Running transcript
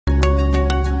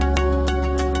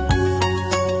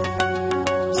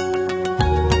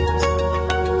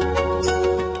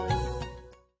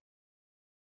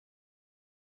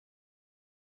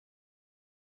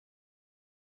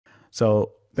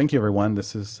So thank you, everyone.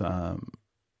 This is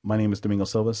my name is Domingo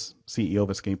Silvas, CEO of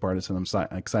EscapeArtist, and I'm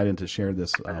excited to share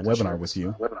this webinar with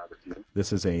you.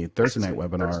 This is a Thursday night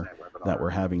webinar that we're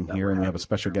having here, and we have a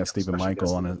special guest, Stephen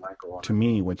Michael, on to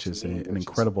me, which is an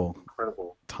incredible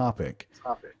topic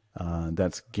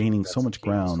that's gaining so much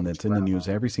ground, that's in the news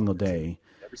every single day,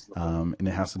 and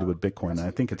it has to do with Bitcoin. And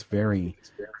I think it's very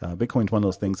Bitcoin is one of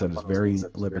those things that is very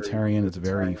libertarian. It's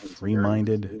very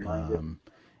free-minded.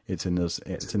 It's in this.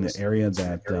 It's in the area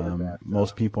that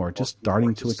most people are just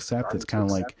starting to accept. It's kind of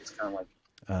like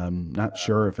not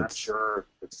sure if it's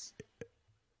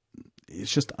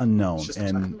just unknown,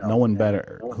 and no one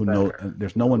better who know.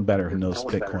 There's no one better who knows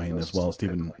Bitcoin as well as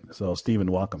Stephen. So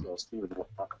Stephen, welcome.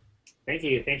 Thank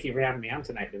you. Thank you for having me on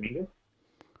tonight, Domingo.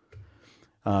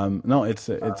 No, it's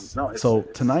so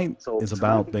tonight is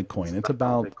about Bitcoin. It's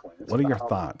about what are your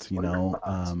thoughts?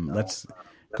 Let's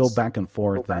go back and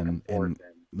forth and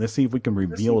let's see if we can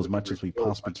reveal as much as we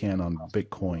possibly can on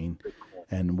Bitcoin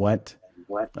and what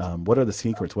are the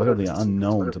secrets? What are the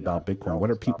unknowns about Bitcoin?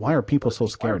 Why are people so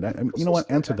scared? You know what?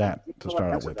 Answer that to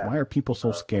start out with. Why are people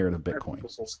so scared of Bitcoin?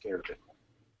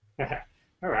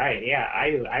 All right. Yeah,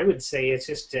 I would say it's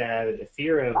just the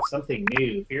fear of something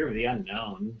new, fear of the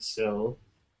unknown. So,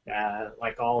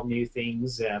 like all new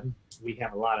things, we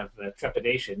have a lot of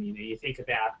trepidation. You think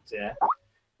about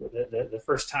the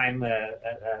first time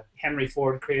Henry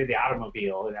Ford created the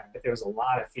automobile. There was a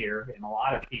lot of fear in a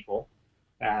lot of people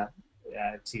to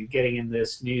getting in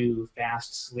this new,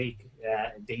 fast, sleek,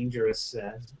 dangerous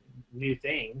new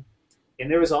thing. And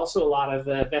there was also a lot of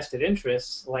vested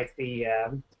interests, like the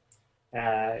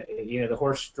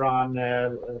horse-drawn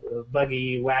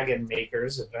buggy wagon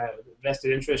makers,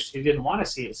 vested interests who didn't want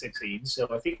to see it succeed. So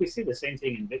I think we see the same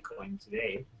thing in Bitcoin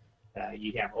today.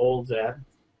 You have old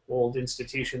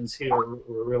institutions who are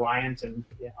reliant on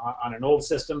an old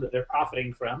system that they're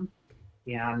profiting from,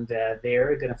 and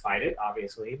they're going to fight it,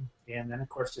 obviously. And then, of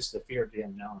course, just the fear of the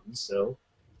unknown. So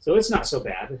it's not so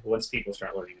bad once people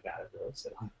start learning about it, though. So.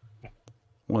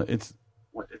 Well, it's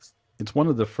one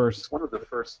of the first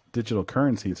digital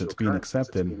currencies that's being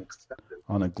accepted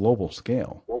on a global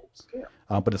scale.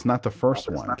 But it's not the first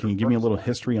one. Can you give me a little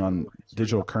history on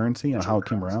digital currency and how it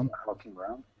came around?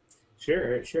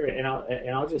 Sure, and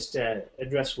I'll just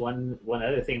address one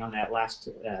other thing on that last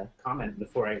comment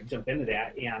before I jump into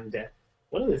that. And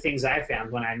one of the things I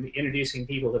found when I'm introducing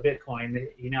people to Bitcoin,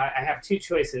 I have two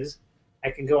choices. I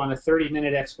can go on a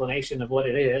 30-minute explanation of what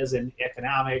it is and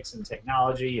economics and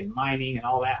technology and mining and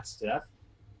all that stuff,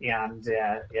 and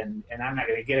I'm not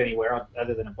going to get anywhere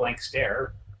other than a blank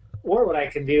stare. Or what I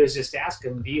can do is just ask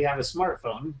them, do you have a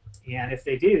smartphone? And if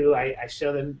they do, I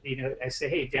show them, I say,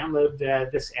 hey, download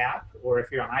this app, or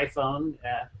if you're on iPhone,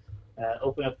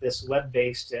 open up this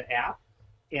web-based app.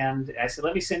 And I said,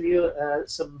 let me send you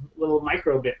some little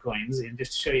micro Bitcoins and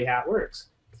just show you how it works.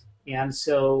 And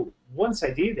so once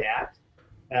I do that,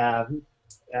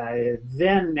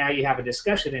 then now you have a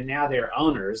discussion, and now they're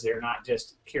owners. They're not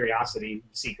just curiosity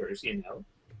seekers,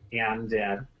 And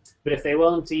but if they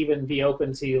won't even be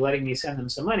open to letting me send them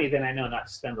some money, then I know not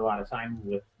to spend a lot of time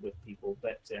with people.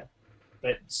 But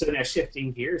so now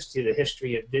shifting gears to the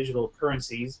history of digital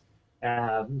currencies,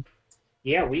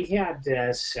 we had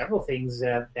several things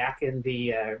back in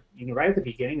the right at the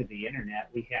beginning of the internet.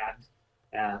 We had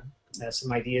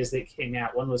some ideas that came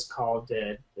out. One was called,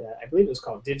 I believe it was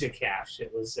called DigiCash.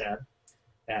 It was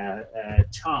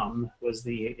Tom was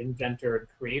the inventor and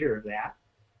creator of that.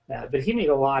 But he made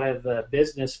a lot of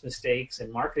business mistakes and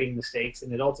marketing mistakes,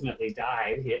 and it ultimately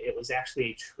died. It was actually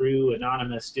a true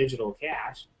anonymous digital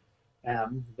cash.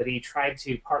 But he tried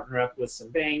to partner up with some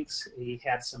banks. He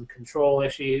had some control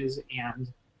issues,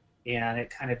 and it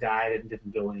kind of died and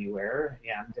didn't go anywhere.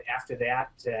 And after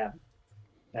that,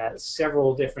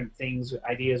 several different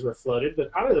ideas were floated,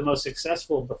 but probably the most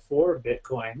successful before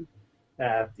Bitcoin,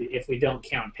 if we don't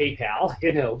count PayPal,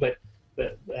 but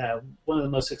one of the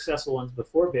most successful ones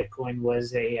before Bitcoin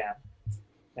was a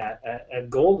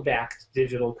gold-backed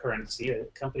digital currency, a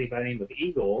company by the name of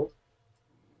eGold,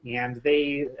 and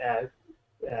they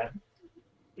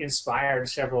inspired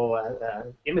several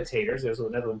imitators. There's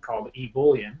another one called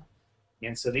eBullion,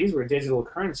 and so these were digital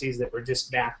currencies that were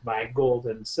just backed by gold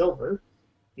and silver.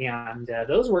 And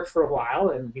those worked for a while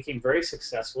and became very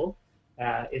successful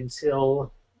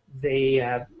until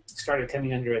they started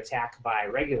coming under attack by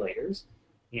regulators.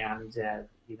 And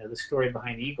the story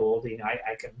behind eGold,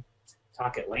 I can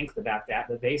talk at length about that.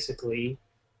 But basically,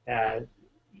 Doug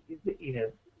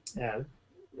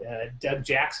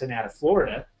Jackson out of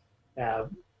Florida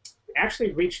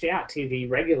actually reached out to the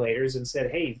regulators and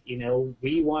said, hey,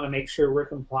 we want to make sure we're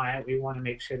compliant. We want to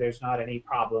make sure there's not any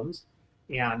problems.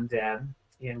 and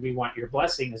we want your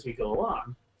blessing as we go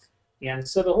along. And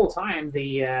so the whole time,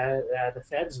 the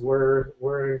feds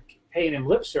were paying him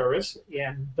lip service,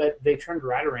 but they turned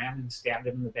right around and stabbed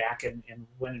him in the back and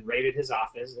went and raided his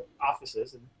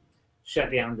offices and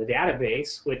shut down the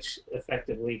database, which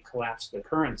effectively collapsed the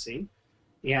currency.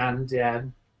 And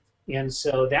and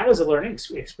so that was a learning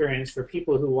experience for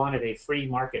people who wanted a free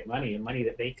market money, a money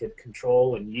that they could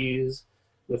control and use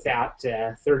without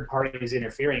third parties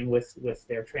interfering with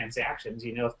their transactions.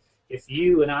 You know, if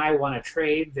you and I want to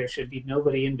trade, there should be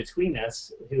nobody in between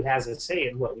us who has a say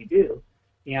in what we do.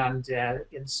 And that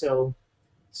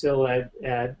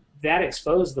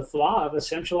exposed the flaw of a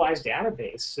centralized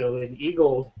database. So an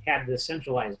eGold had this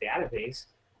centralized database,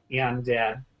 and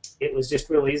it was just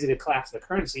real easy to collapse the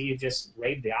currency. You just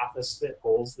raid the office that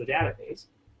holds the database,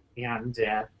 and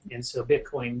so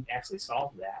Bitcoin actually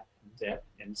solved that.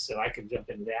 And so I can jump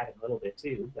into that in a little bit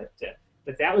too. But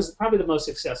that was probably the most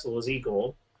successful was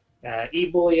eGold.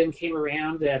 E-bullion came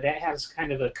around. That has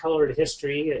kind of a colored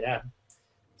history.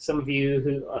 Some of you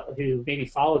who maybe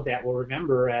followed that will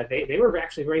remember they were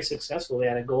actually very successful. They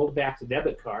had a gold-backed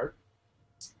debit card,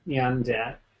 and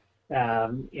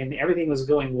everything was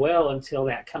going well until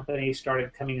that company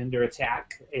started coming under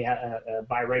attack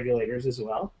by regulators as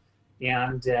well.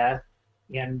 And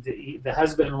the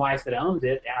husband and wife that owned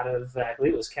it out of, I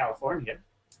believe it was California,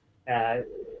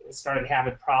 started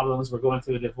having problems. We're going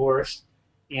through a divorce.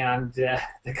 And the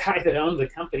guy that owned the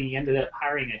company ended up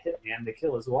hiring a hitman to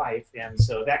kill his wife. And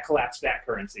so that collapsed that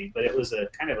currency. But it was a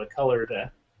kind of a colored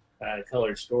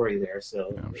story there.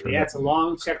 So yeah, sure it's a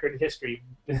long checkered history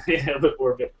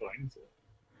before Bitcoin.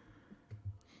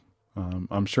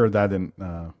 I'm sure that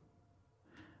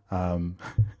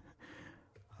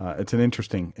it's an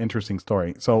interesting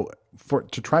story. So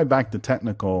to try back the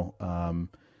technical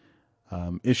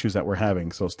issues that we're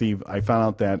having. So Steve, I found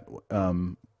out that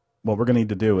what we're going to need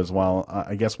to do is while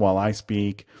I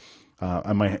speak,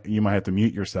 you might have to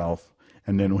mute yourself,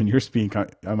 and then when you're speaking,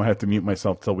 I might have to mute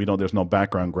myself so there's no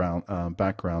background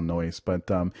noise. But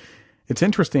it's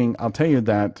interesting. I'll tell you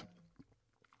that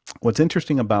what's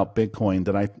interesting about Bitcoin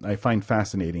that I find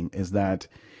fascinating is that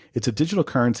it's a digital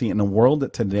currency in a world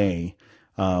that today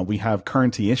we have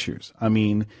currency issues. I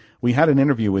mean, we had an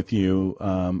interview with you.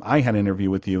 I had an interview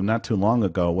with you not too long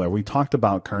ago where we talked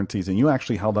about currencies, and you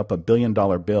actually held up $1 billion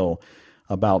bill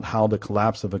about how the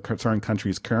collapse of a certain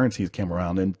country's currencies came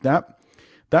around. And that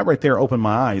right there opened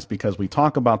my eyes, because we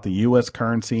talk about the U.S.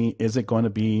 currency. Is it going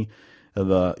to be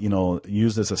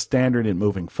used as a standard in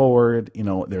moving forward?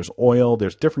 There's oil.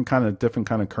 There's different kind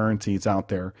of currencies out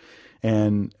there.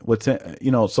 And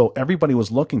so everybody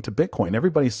was looking to Bitcoin.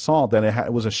 Everybody saw that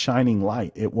it was a shining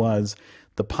light. It was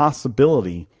the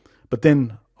possibility, but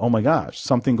then, oh my gosh,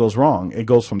 something goes wrong. It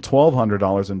goes from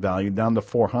 $1,200 in value down to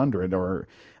 $400,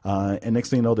 and next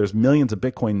thing you know, there's millions of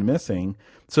Bitcoin missing.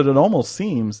 So it almost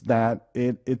seems that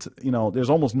it's there's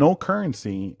almost no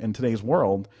currency in today's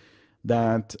world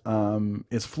that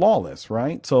is flawless,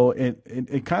 right? So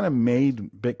it kind of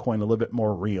made Bitcoin a little bit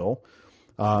more real.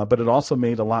 But it also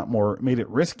made it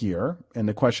riskier. And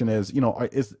the question is,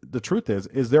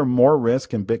 is there more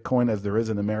risk in Bitcoin as there is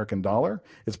in American dollar?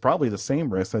 It's probably the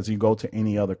same risk as you go to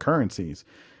any other currencies.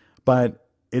 But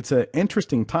it's an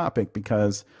interesting topic,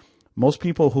 because most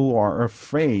people who are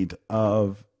afraid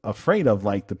of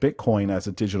like the Bitcoin as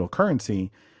a digital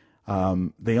currency,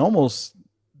 they almost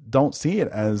don't see it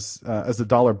as the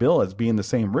dollar bill as being the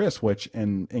same risk, which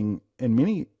in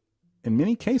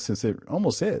many cases, it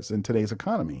almost is in today's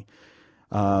economy.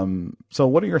 So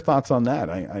what are your thoughts on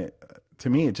that? To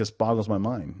me, it just boggles my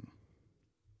mind.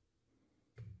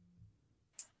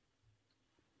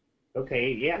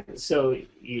 Okay, yeah. So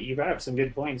you brought up some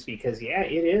good points, because, yeah,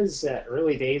 it is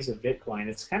early days of Bitcoin.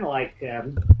 It's kind of like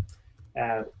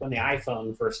when the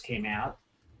iPhone first came out.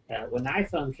 When the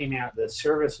iPhone came out, the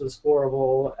service was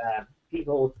horrible.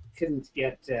 People couldn't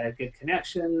get good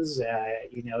connections.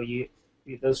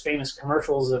 Those famous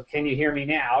commercials of "Can you hear me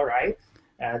now?" Right?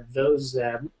 Those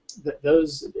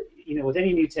with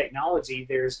any new technology,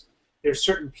 there's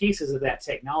certain pieces of that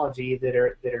technology that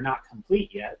are not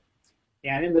complete yet.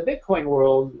 And in the Bitcoin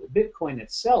world, Bitcoin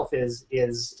itself is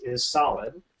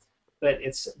solid, but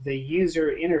it's the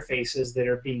user interfaces that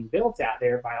are being built out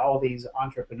there by all these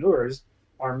entrepreneurs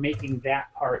are making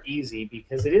that part easy,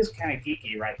 because it is kind of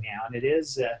geeky right now, and it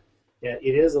is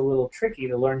a little tricky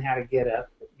to learn how to get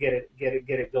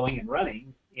it going and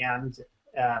running. And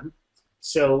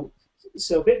so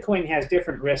Bitcoin has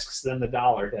different risks than the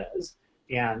dollar does,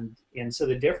 and so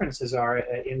the differences are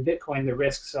in Bitcoin, the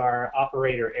risks are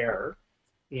operator error.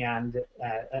 And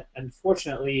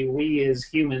unfortunately, we as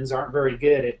humans aren't very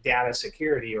good at data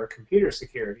security or computer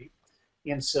security.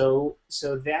 And so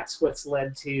that's what's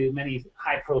led to many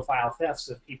high-profile thefts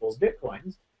of people's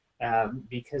bitcoins,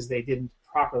 because they didn't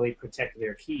properly protect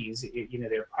their keys,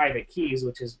 their private keys,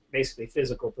 which is basically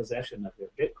physical possession of their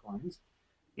bitcoins.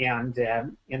 And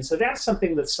so that's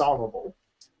something that's solvable.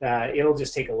 It'll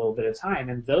just take a little bit of time.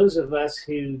 And those of us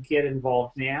who get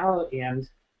involved now, and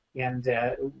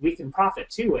we can profit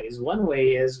two ways. One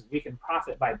way is we can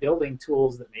profit by building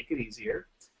tools that make it easier.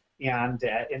 And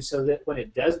so that when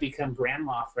it does become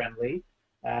grandma friendly,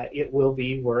 it will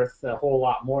be worth a whole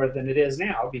lot more than it is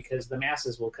now, because the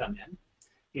masses will come in.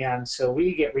 And so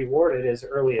we get rewarded as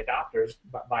early adopters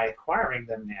by acquiring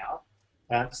them now.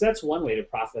 So that's one way to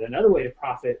profit. Another way to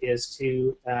profit is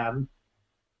to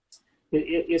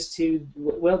just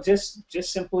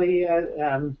simply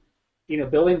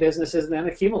building businesses and then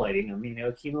accumulating them.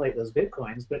 Accumulate those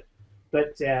bitcoins. But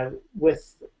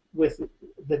with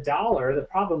the dollar, the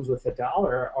problems with the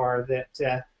dollar are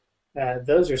that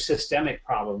those are systemic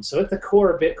problems. So at the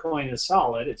core, Bitcoin is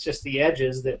solid. It's just the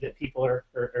edges that people are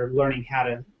learning how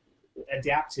to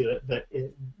adapt to it. But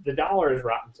the dollar is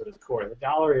rotten to the core. The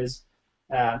dollar is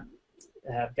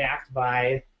backed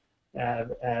by,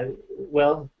 the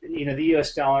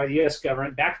U.S. dollar, the U.S.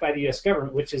 government, backed by the U.S.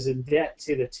 government, which is in debt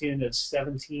to the tune of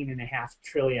 $17.5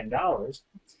 trillion.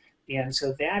 And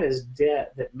so that is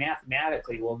debt that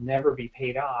mathematically will never be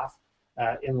paid off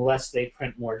unless they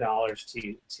print more dollars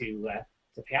to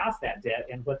pay off that debt.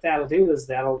 And what that'll do is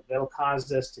that'll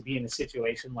cause us to be in a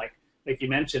situation like you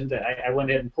mentioned. I went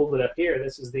ahead and pulled it up here.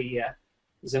 This is the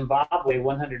Zimbabwe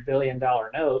 $100 billion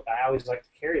note. I always like to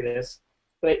carry this.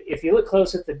 But if you look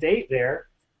close at the date there,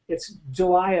 it's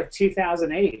July of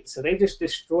 2008. So they just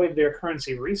destroyed their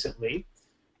currency recently.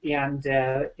 And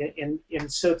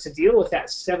so to deal with that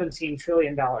 $17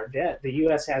 trillion debt, the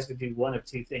U.S. has to do one of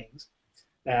two things.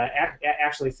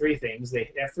 Actually, three things.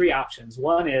 They have three options.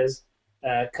 One is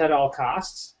cut all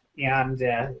costs and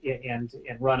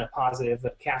run a positive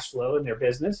cash flow in their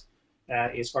business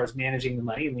as far as managing the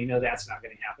money. And we know that's not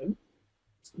going to happen,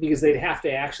 because they'd have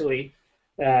to actually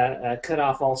cut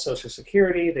off all Social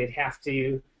Security. They'd have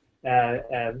to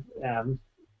in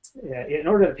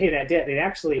order to pay that debt,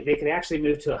 they could actually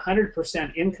move to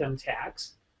 100% income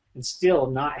tax and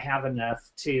still not have enough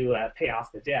to pay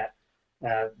off the debt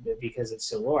because it's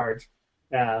so large.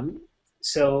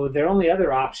 So their only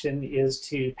other option is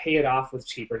to pay it off with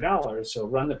cheaper dollars. So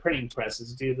run the printing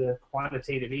presses, do the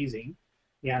quantitative easing.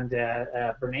 And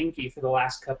Bernanke, for the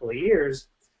last couple of years,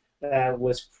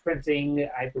 was printing,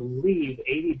 I believe,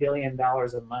 $80 billion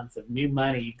a month of new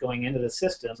money going into the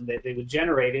system. That they would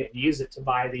generate it and use it to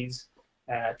buy these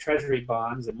treasury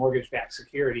bonds and mortgage-backed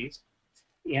securities.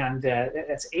 And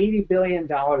that's $80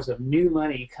 billion of new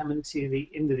money coming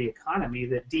into the economy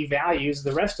that devalues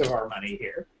the rest of our money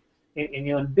here. And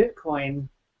in Bitcoin,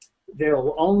 there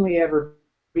will only ever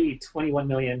be 21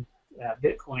 million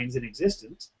Bitcoins in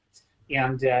existence.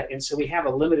 And so we have a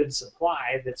limited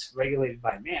supply that's regulated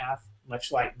by math,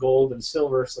 much like gold and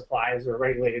silver supplies are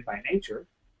regulated by nature.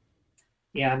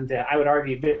 And I would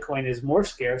argue Bitcoin is more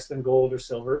scarce than gold or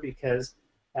silver, because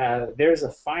there's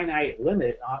a finite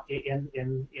limit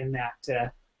in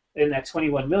that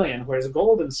 21 million, whereas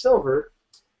gold and silver,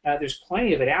 there's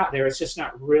plenty of it out there. It's just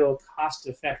not real cost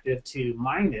effective to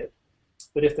mine it.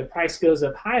 But if the price goes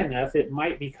up high enough, it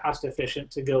might be cost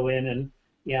efficient to go in and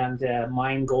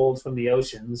mine gold from the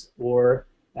oceans, or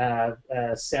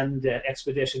send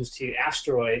expeditions to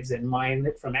asteroids and mine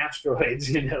it from asteroids.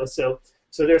 So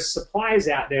there's supplies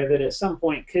out there that at some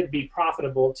point could be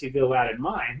profitable to go out and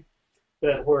mine.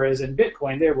 But whereas in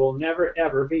Bitcoin, there will never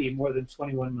ever be more than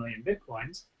 21 million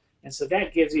Bitcoins, and so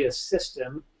that gives you a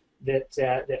system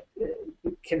that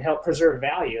can help preserve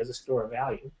value as a store of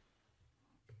value.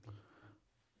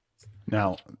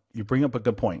 Now, you bring up a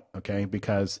good point, okay?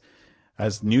 Because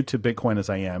as new to Bitcoin as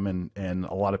I am, and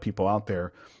a lot of people out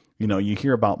there, you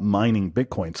hear about mining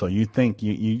Bitcoin. So you think,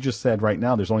 you just said right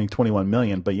now there's only 21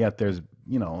 million, but yet there's,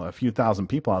 a few thousand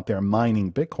people out there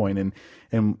mining Bitcoin.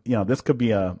 And this could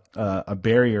be a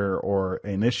barrier or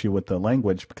an issue with the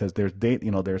language, because there's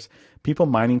there's people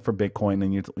mining for Bitcoin,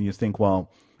 and you think,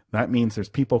 well, that means there's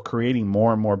people creating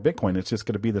more and more Bitcoin. It's just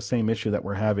going to be the same issue that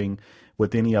we're having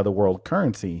with any other world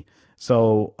currency.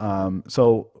 So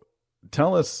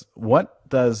tell us, what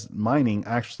does mining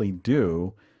actually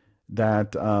do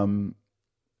that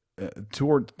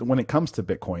toward when it comes to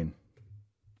Bitcoin?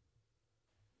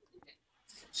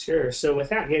 Sure. So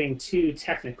without getting too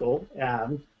technical,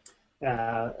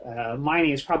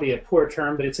 mining is probably a poor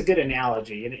term, but it's a good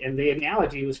analogy. And the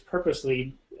analogy was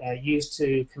purposely used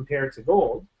to compare to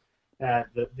gold,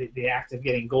 the act of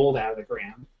getting gold out of the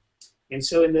ground. And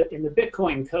so in the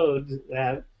Bitcoin code,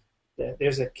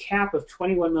 there's a cap of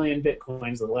 21 million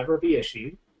Bitcoins that will ever be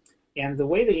issued. And the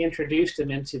way they introduced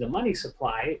them into the money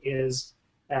supply is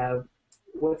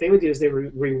what they would do is they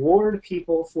reward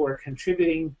people for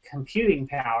contributing computing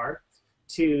power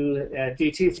to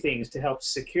do two things: to help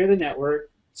secure the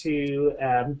network, to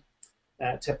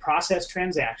process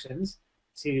transactions,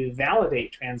 to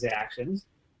validate transactions,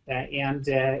 and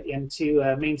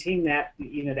to maintain that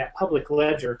that public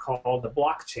ledger called the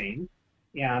blockchain.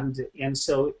 And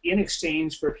so in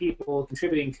exchange for people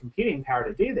contributing computing power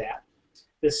to do that,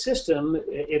 the system,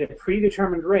 at a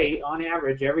predetermined rate, on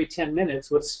average, every 10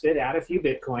 minutes would spit out a few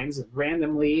Bitcoins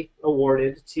randomly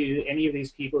awarded to any of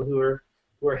these people who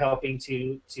are helping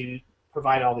to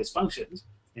provide all these functions.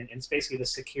 And it's basically the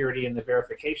security and the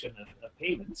verification of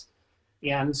payments.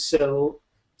 And so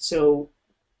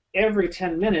every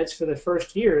 10 minutes for the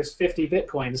first years, 50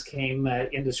 Bitcoins came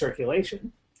into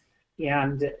circulation.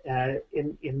 And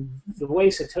in the way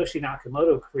Satoshi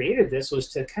Nakamoto created this was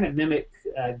to kind of mimic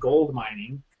gold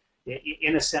mining,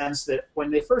 in a sense that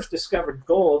when they first discovered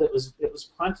gold, it was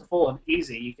plentiful and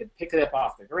easy. You could pick it up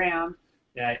off the ground.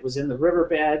 It was in the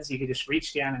riverbeds. You could just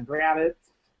reach down and grab it.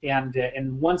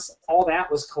 And once all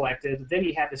that was collected, then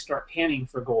you had to start panning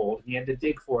for gold. And you had to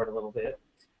dig for it a little bit.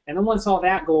 And then once all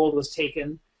that gold was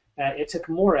taken, it took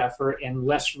more effort and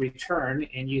less return,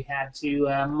 and you had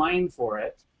to mine for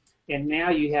it. And now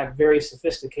you have very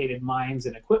sophisticated mines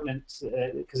and equipment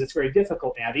because it's very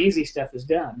difficult now. The easy stuff is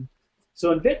done.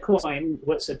 So in Bitcoin,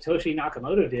 what Satoshi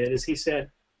Nakamoto did is he said,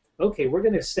 okay, we're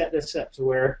going to set this up to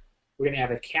where we're going to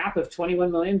have a cap of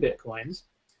 21 million Bitcoins,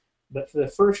 but for the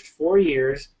first 4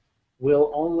 years,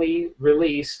 we'll only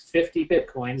release 50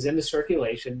 Bitcoins into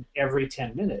circulation every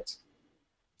 10 minutes.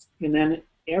 And then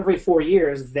every 4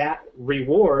 years, that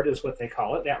reward is what they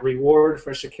call it, that reward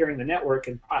for securing the network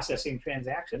and processing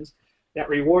transactions, that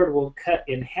reward will cut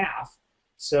in half.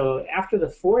 So after the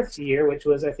fourth year, which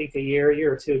was I think a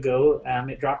year or two ago,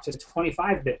 it dropped to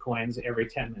 25 Bitcoins every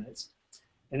 10 minutes.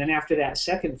 And then after that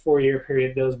second 4-year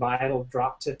period goes by, it'll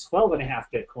drop to 12.5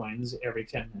 Bitcoins every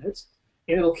 10 minutes.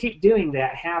 And it'll keep doing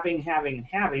that, halving, and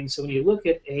halving. So when you look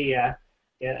at a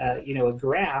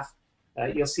graph,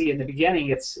 you'll see in the beginning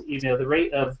it's the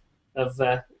rate of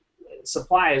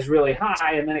supply is really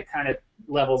high, and then it kind of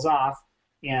levels off,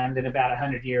 and in about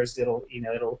 100 years it'll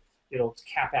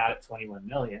cap out at 21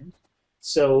 million.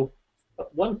 So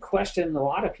one question a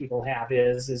lot of people have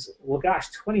is well, gosh,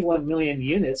 21 million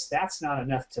units, that's not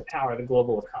enough to power the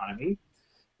global economy.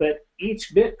 But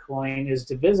each Bitcoin is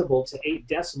divisible to 8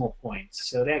 decimal points,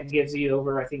 so that gives you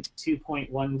over I think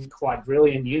 2.1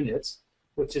 quadrillion units,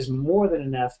 which is more than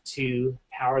enough to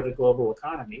power the global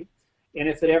economy. And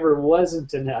if it ever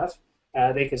wasn't enough,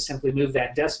 they could simply move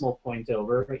that decimal point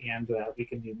over, and we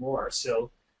can do more.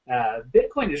 So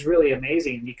Bitcoin is really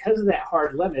amazing. Because of that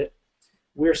hard limit,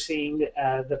 we're seeing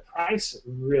the price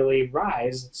really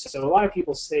rise. So a lot of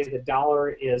people say the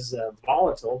dollar is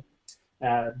volatile,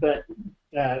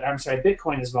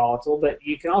 Bitcoin is volatile, but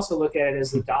you can also look at it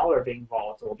as the dollar being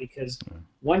volatile, because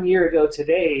 1 year ago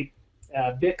today,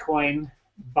 Bitcoin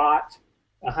bought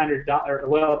 $100.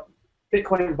 Well,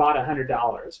 Bitcoin bought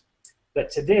 $100, but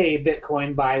today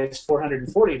Bitcoin buys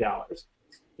 $440.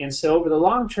 And so over the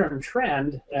long-term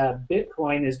trend,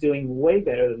 Bitcoin is doing way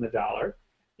better than the dollar,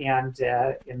 and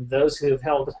those who have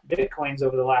held Bitcoins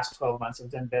over the last 12 months have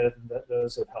done better than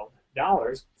those who have held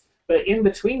dollars. But in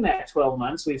between that 12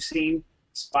 months, we've seen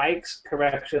spikes,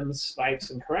 corrections,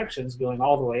 going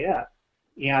all the way up.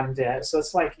 And so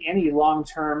it's like any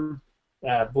long-term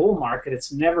bull market,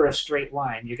 it's never a straight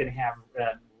line. You're going to have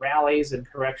rallies and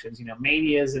corrections,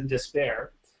 manias and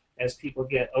despair, as people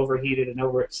get overheated and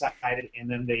overexcited, and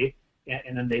then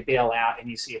they bail out, and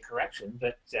you see a correction.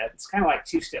 But it's kind of like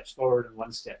 2 steps forward and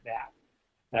 1 step back.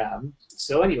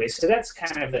 So that's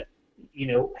kind of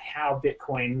how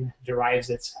Bitcoin derives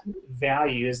its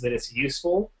value, is that it's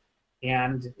useful,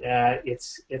 and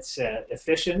it's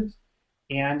efficient,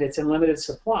 and it's in limited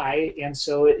supply, and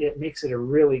so it makes it a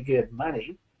really good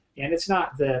money. And it's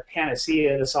not the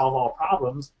panacea to solve all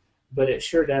problems, but it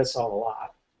sure does solve a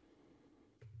lot.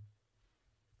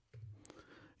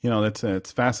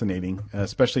 It's fascinating,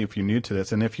 especially if you're new to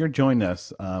this. And if you're joining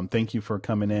us, thank you for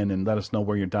coming in, and let us know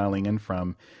where you're dialing in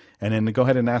from. And then to go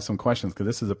ahead and ask some questions, because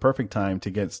this is a perfect time to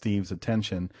get Steve's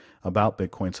attention about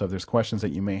Bitcoin. So if there's questions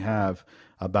that you may have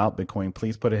about Bitcoin,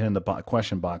 please put it in the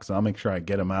question box, and I'll make sure I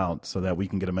get them out so that we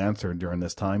can get them answered during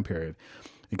this time period.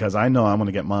 Because I know I'm going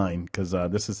to get mine, because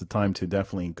this is the time to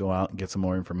definitely go out and get some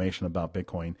more information about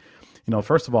Bitcoin.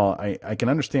 First of all, I can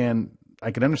understand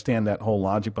I can understand that whole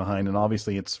logic behind, and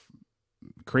obviously it's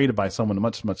created by someone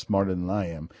much smarter than I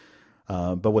am.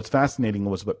 But what's fascinating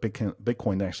was what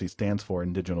Bitcoin actually stands for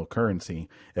in digital currency.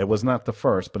 It was not the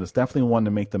first, but it's definitely one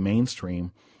to make the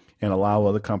mainstream and allow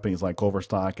other companies like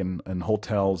Overstock and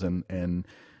hotels and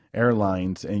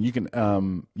airlines, and you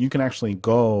can actually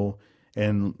go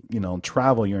and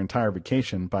travel your entire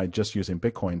vacation by just using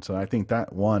Bitcoin. So I think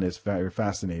that one is very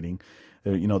fascinating.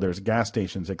 There's gas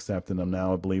stations accepting them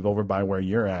now. I believe over by where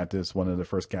you're at is one of the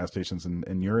first gas stations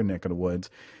in your neck of the woods.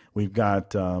 We've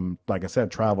got, like I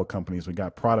said, travel companies. We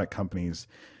got product companies,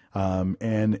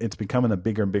 and it's becoming a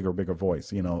bigger and bigger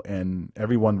voice. And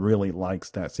everyone really likes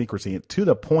that secrecy to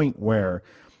the point where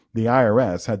the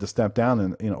IRS had to step down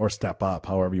and or step up,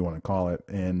 however you want to call it,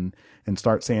 and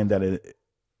start saying that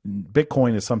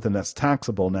Bitcoin is something that's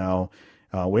taxable now.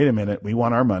 Wait a minute, we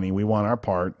want our money, we want our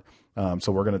part.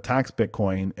 So we're going to tax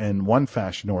Bitcoin in one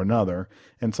fashion or another.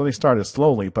 And so they started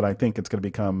slowly, but I think it's going to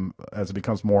become, as it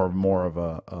becomes more and more of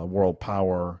a world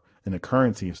power in a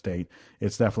currency state,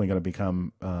 it's definitely going to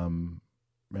become,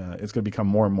 it's going to become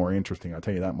more and more interesting. I'll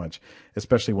tell you that much,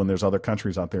 especially when there's other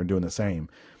countries out there doing the same.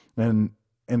 And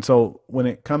so when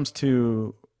it comes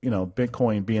to,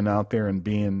 Bitcoin being out there and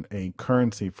being a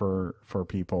currency for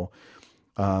people,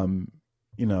 what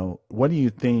do you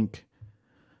think?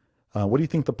 What do you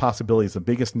think the possibilities, the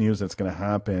biggest news that's going to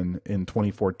happen in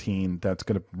 2014 that's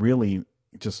going to really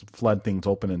just flood things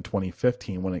open in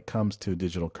 2015 when it comes to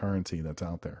digital currency that's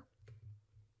out there?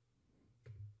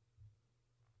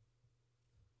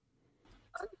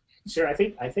 Sure. I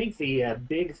think the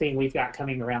big thing we've got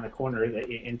coming around the corner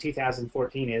in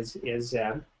 2014 is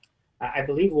I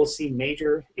believe we'll see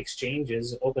major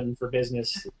exchanges open for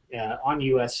business on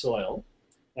U.S. soil.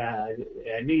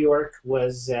 New York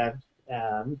was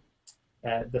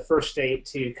the first state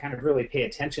to kind of really pay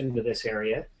attention to this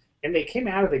area, and they came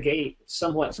out of the gate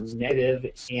somewhat negative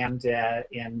and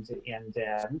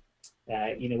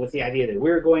with the idea that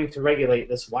we're going to regulate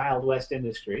this Wild West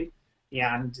industry.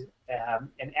 And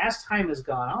as time has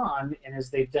gone on, and as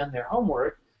they've done their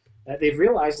homework, they've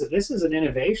realized that this is an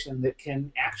innovation that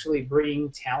can actually bring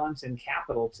talent and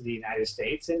capital to the United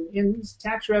States, and in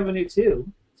tax revenue too.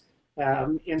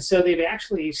 And so they've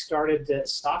actually started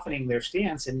softening their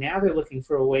stance, and now they're looking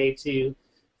for a way to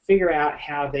figure out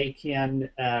how they can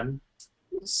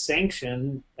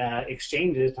sanction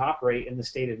exchanges to operate in the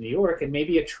state of New York, and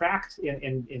maybe attract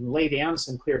and lay down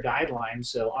some clear guidelines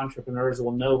so entrepreneurs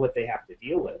will know what they have to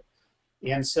deal with.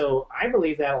 And so I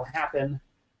believe that will happen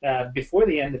before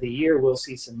the end of the year. We'll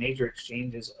see some major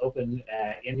exchanges open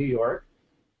in New York,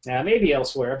 maybe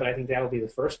elsewhere, but I think that'll be the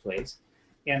first place.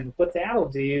 And what that'll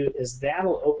do is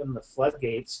that'll open the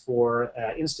floodgates for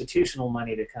institutional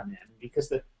money to come in, because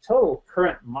the total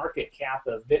current market cap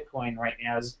of Bitcoin right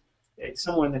now is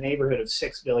somewhere in the neighborhood of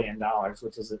 $6 billion,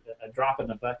 which is a drop in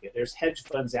the bucket. There's hedge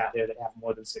funds out there that have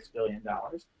more than $6 billion.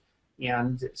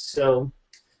 And so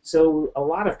a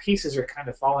lot of pieces are kind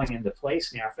of falling into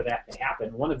place now for that to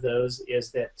happen. One of those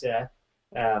is that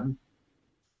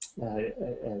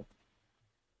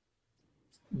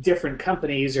different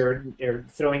companies are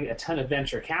throwing a ton of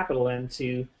venture capital in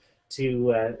to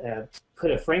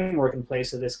put a framework in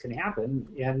place so this can happen.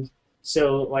 And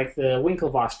so, like the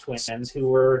Winklevoss twins, who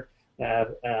were,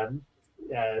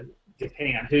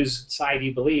 depending on whose side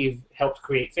you believe, helped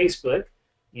create Facebook,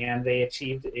 and they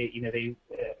achieved, they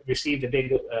received a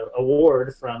big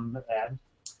award from,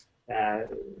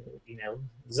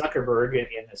 Zuckerberg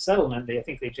in the settlement. I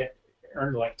think they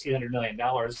earned like $200 million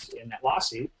in that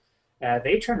lawsuit.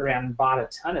 They turned around and bought a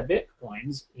ton of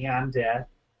Bitcoins and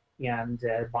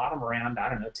bought them around, I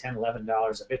don't know, $10,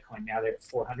 $11 a Bitcoin. Now they're at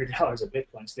 $400 a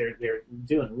Bitcoin. So they're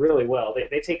doing really well.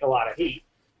 They take a lot of heat,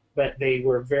 but they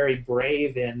were very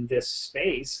brave in this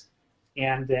space,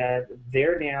 and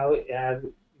they're now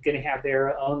going to have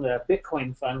their own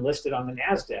Bitcoin fund listed on the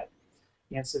NASDAQ.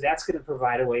 And so that's going to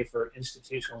provide a way for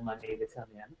institutional money to come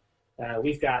in.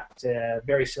 We've got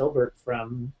Barry Silbert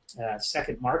from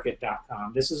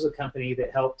secondmarket.com. This is a company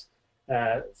that helped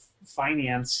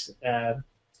finance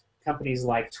companies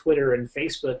like Twitter and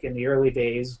Facebook in the early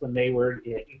days when they were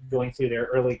going through their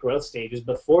early growth stages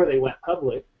before they went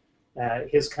public.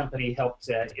 His company helped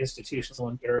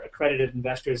institutional or accredited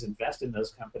investors invest in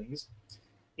those companies.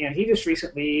 And he just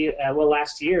recently,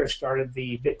 last year, started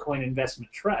the Bitcoin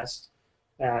Investment Trust,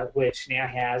 which now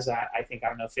has, I think,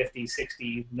 50,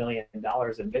 $60 million in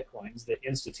Bitcoins that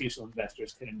institutional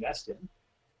investors can invest in.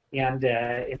 And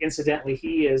incidentally,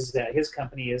 his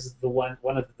company is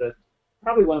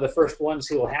probably one of the first ones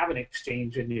who will have an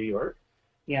exchange in New York.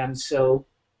 And so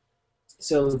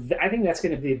I think that's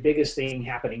going to be the biggest thing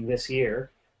happening this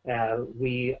year.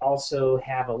 We also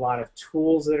have a lot of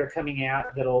tools that are coming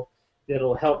out that'll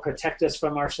help protect us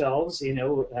from ourselves.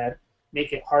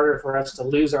 Make it harder for us to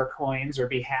lose our coins or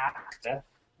be hacked.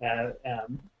 The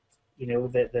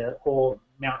whole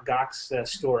Mt. Gox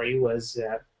story was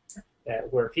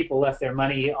where people left their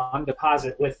money on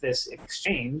deposit with this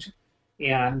exchange,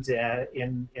 and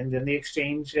then the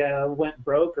exchange went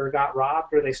broke or got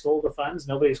robbed or they stole the funds.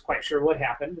 Nobody's quite sure what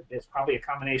happened. It's probably a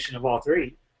combination of all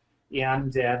three,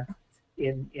 and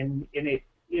it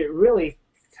really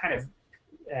kind of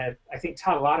I think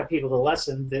taught a lot of people the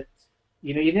lesson that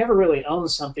you never really own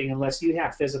something unless you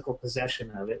have physical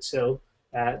possession of it. So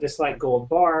just like gold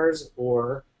bars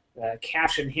or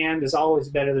cash in hand is always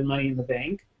better than money in the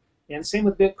bank. And same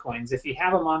with Bitcoins. If you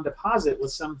have them on deposit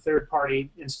with some third-party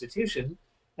institution,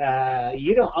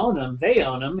 you don't own them, they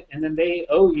own them, and then they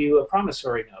owe you a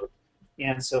promissory note.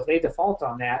 And so if they default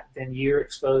on that, then you're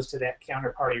exposed to that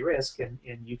counterparty risk, and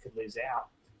you could lose out.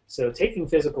 So taking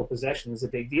physical possession is a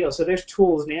big deal. So there's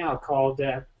tools now called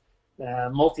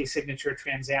multi-signature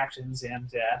transactions, and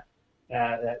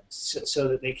so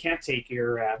that they can't take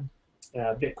your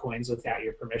Bitcoins without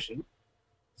your permission.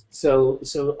 So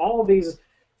all of these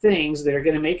things that are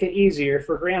going to make it easier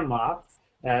for grandma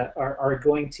are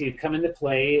going to come into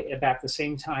play about the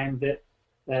same time that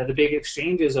the big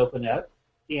exchanges open up,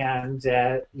 and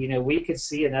we could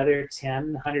see another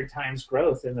 10, 100 times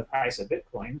growth in the price of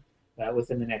Bitcoin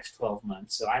within the next 12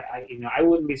 months. So I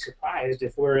wouldn't be surprised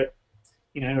if we're at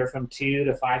anywhere from $2,000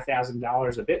 to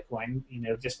 $5,000 a Bitcoin,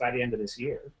 just by the end of this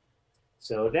year.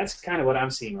 So that's kind of what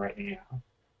I'm seeing right now.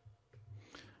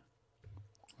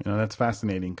 That's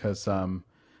fascinating because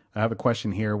I have a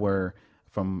question here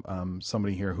from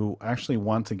somebody here who actually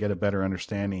wants to get a better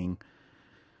understanding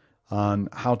on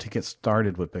how to get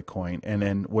started with Bitcoin, and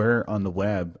then where on the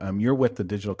web. You're with the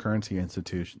Digital Currency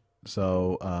Institute,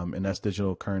 so and that's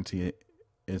Digital Currency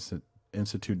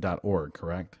Institute.org,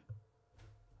 correct?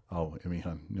 Oh,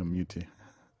 I'm mute you.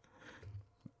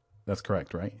 That's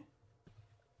correct, right?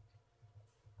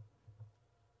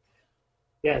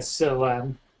 Yes.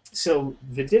 So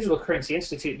the Digital Currency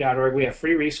Institute.org, we have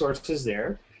free resources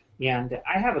there, and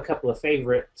I have a couple of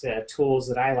favorite tools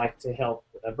that I like to help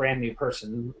a brand new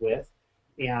person with.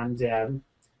 And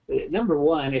number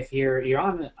one, if you're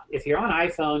on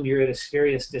iPhone, you're at a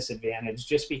serious disadvantage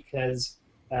just because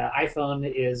iPhone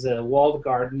is a walled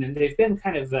garden, and they've been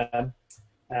kind of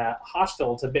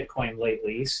hostile to Bitcoin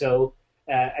lately. So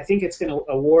I think it's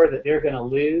a war that they're going to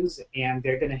lose, and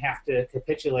they're going to have to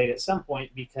capitulate at some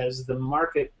point because the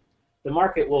market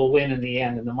will win in the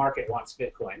end, and the market wants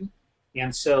Bitcoin.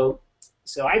 And so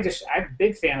I'm a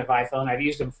big fan of iPhone. I've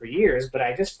used them for years, but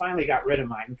I just finally got rid of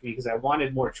mine because I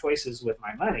wanted more choices with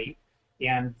my money,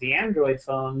 and the Android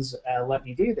phones let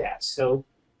me do that. So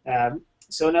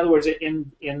in other words,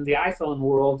 in the iPhone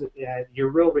world, you're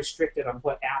real restricted on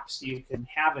what apps you can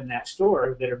have in that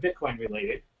store that are Bitcoin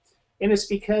related. And it's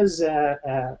because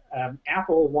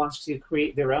Apple wants to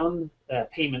create their own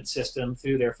payment system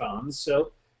through their phones.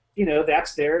 So,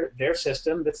 that's their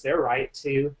system. That's their right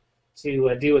to do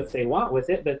what they want with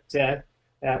it. But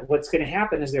what's going to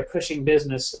happen is they're pushing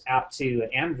business out to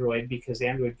Android because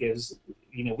Android gives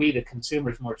we the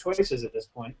consumers more choices at this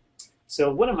point.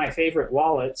 So one of my favorite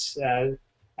wallets,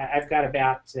 I've got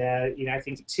about I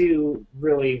think two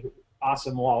really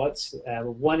awesome wallets.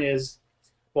 One is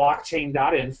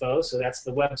blockchain.info, so that's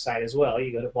the website as well.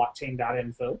 You go to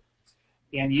blockchain.info,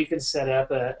 and you can set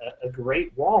up a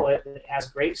great wallet that has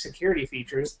great security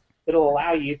features that'll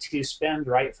allow you to spend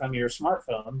right from your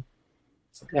smartphone.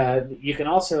 You can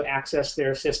also access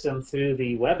their system through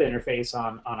the web interface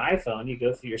on iPhone. You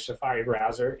go through your Safari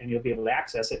browser, and you'll be able to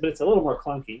access it, but it's a little more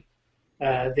clunky.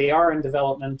 They are in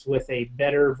development with a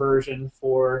better version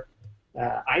for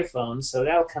iPhone, so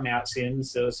that'll come out soon.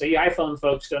 So you iPhone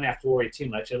folks don't have to worry too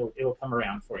much. It'll come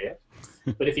around for you.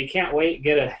 But if you can't wait,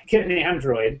 get an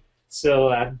Android.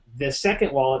 So the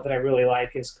second wallet that I really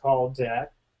like is called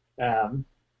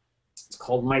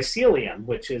Mycelium,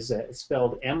 which is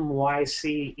spelled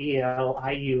Mycelium,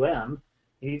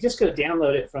 and you just go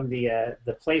download it from the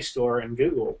Play Store in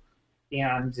Google.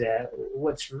 And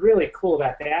what's really cool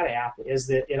about that app is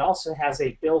that it also has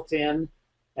a built-in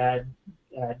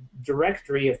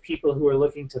directory of people who are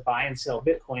looking to buy and sell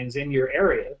Bitcoins in your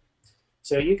area.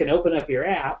 So you can open up your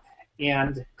app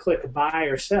and click buy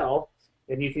or sell,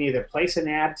 and you can either place an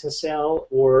ad to sell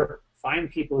or find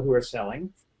people who are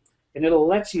selling. And it'll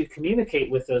let you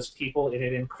communicate with those people, and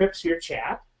it encrypts your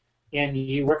chat, and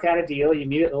you work out a deal. You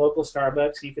meet at the local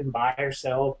Starbucks. You can buy or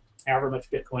sell however much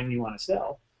Bitcoin you want to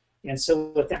sell. And so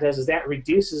what that does is that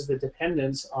reduces the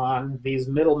dependence on these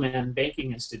middlemen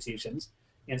banking institutions.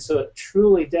 And so it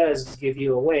truly does give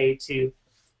you a way to,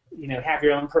 have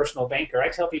your own personal banker. I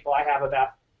tell people I have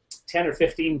about 10 or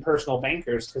 15 personal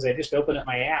bankers because I just open up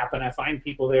my app and I find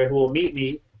people there who will meet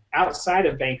me outside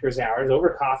of bankers' hours over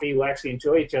coffee. We'll actually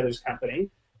enjoy each other's company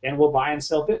and we'll buy and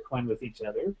sell Bitcoin with each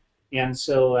other. And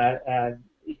so,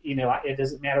 it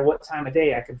doesn't matter what time of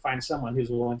day, I can find someone who's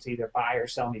willing to either buy or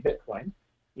sell me Bitcoin.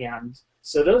 And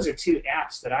so those are two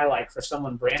apps that I like for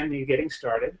someone brand new getting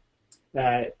started.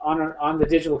 On the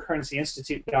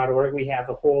digitalcurrencyinstitute.org, we have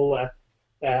a whole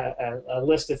a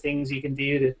list of things you can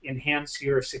do to enhance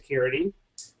your security.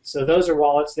 So those are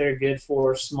wallets that are good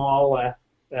for small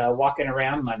walking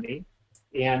around money.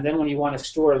 And then when you want to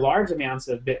store large amounts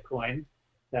of Bitcoin,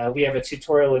 we have a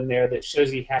tutorial in there that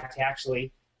shows you how to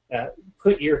actually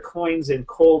put your coins in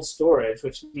cold storage,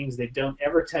 which means they don't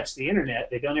ever touch the internet,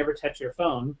 they don't ever touch your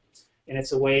phone, and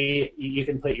it's a way you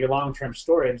can put your long-term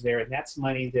storage there, and that's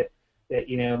money that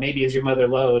maybe is your mother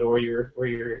lode or your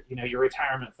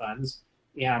retirement funds,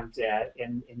 and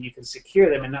you can secure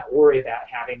them and not worry about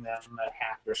having them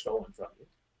hacked or stolen from you.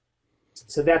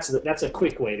 So that's a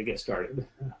quick way to get started.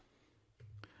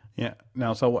 Yeah.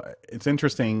 Now, so it's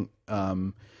interesting.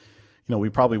 We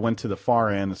probably went to the far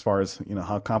end as far as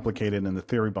how complicated and the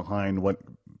theory behind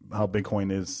how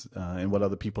Bitcoin is and what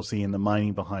other people see in the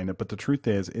mining behind it. But the truth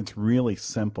is, it's really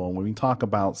simple. When we talk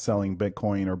about selling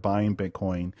Bitcoin or buying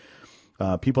Bitcoin,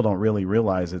 people don't really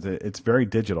realize it. It's very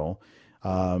digital.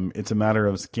 It's a matter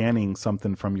of scanning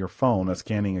something from your phone,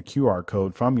 scanning a QR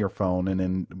code from your phone, and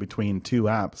then between two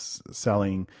apps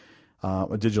selling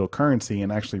a digital currency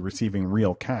and actually receiving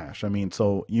real cash. I mean,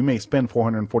 so you may spend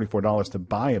 $444 to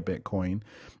buy a Bitcoin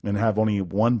and have only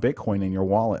one Bitcoin in your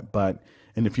wallet, but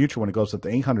in the future, when it goes up to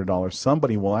 $800,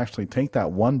 somebody will actually take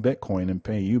that one Bitcoin and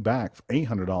pay you back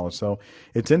 $800. So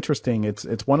it's interesting. It's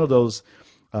one of those.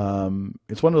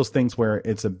 It's one of those things where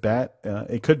it's a bet.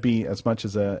 It could be as much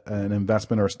as an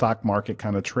investment or a stock market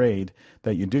kind of trade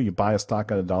that you do. You buy a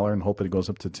stock at $1 and hope it goes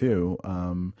up to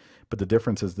 $2. But the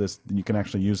difference is this: you can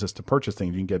actually use this to purchase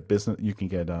things. You can get business. You can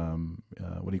get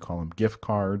what do you call them? Gift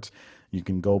cards. You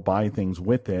can go buy things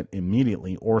with it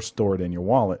immediately or store it in your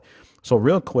wallet. So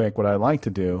real quick, what I like to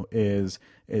do is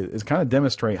kind of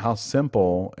demonstrate how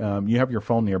simple, you have your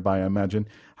phone nearby, I imagine,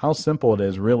 how simple it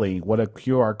is really, what a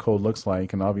QR code looks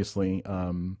like, and obviously,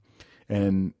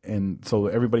 and so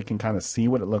everybody can kind of see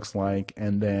what it looks like,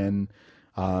 and then,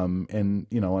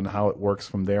 and how it works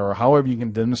from there, or however you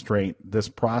can demonstrate this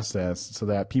process so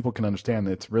that people can understand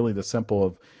that it's really the simple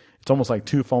of, it's almost like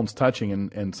two phones touching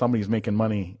and somebody's making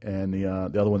money and the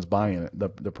other one's buying it,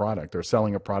 the product, or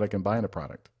selling a product and buying a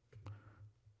product.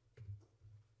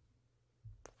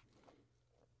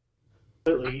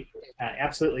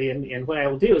 Absolutely. And what I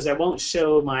will do is I won't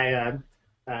show my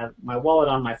my wallet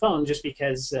on my phone just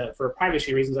because for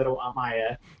privacy reasons I don't want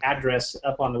my address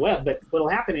up on the web. But what will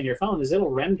happen in your phone is it'll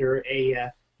render a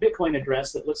Bitcoin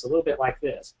address that looks a little bit like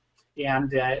this.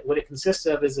 And what it consists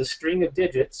of is a string of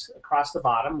digits across the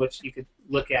bottom, which you could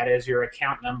look at as your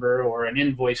account number or an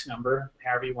invoice number,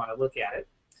 however you want to look at it.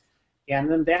 And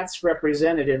then that's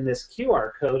represented in this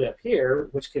QR code up here,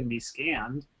 which can be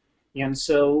scanned. And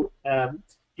so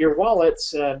your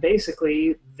wallets,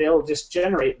 basically, they'll just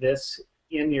generate this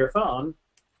in your phone,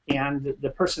 and the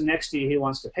person next to you who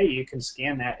wants to pay you can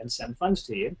scan that and send funds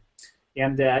to you.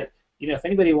 And if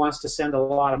anybody wants to send a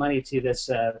lot of money to this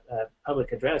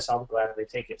public address, I'll gladly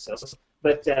take it.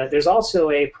 But there's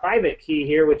also a private key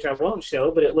here, which I won't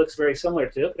show, but it looks very similar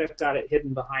to it. But I've got it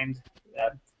hidden behind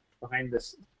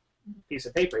this piece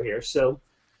of paper here. So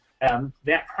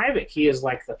that private key is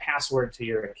like the password to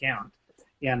your account.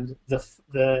 And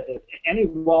any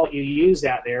wallet you use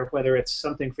out there, whether it's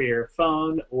something for your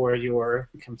phone or your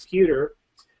computer,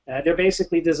 they're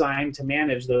basically designed to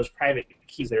manage those private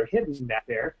keys that are hidden back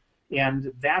there.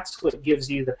 And that's what gives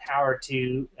you the power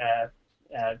to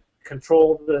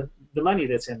control the money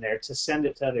that's in there, to send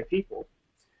it to other people.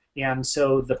 And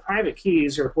so the private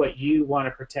keys are what you want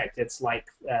to protect. It's like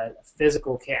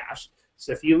physical cash.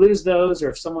 So if you lose those,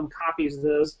 or if someone copies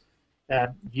those,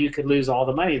 you could lose all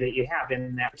the money that you have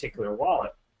in that particular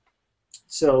wallet.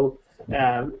 So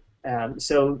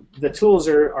so the tools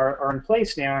are in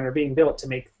place now and are being built to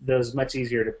make those much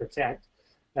easier to protect.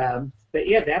 But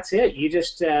yeah, that's it. You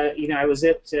just, I was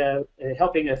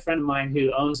helping a friend of mine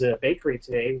who owns a bakery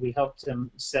today. We helped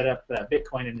him set up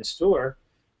Bitcoin in his store,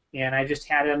 and I just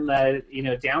had him,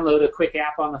 download a quick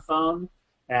app on the phone,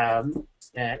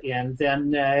 and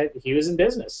then he was in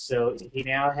business. So he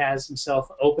now has himself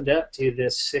opened up to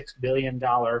this $6 billion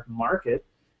market,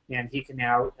 and he can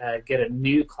now get a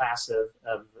new class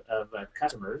of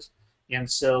customers. And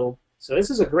so this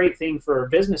is a great thing for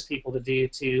business people to do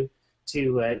to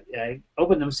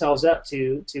open themselves up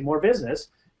to more business.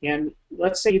 And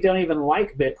let's say you don't even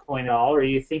like Bitcoin at all, or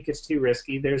you think it's too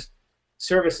risky. There's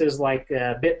services like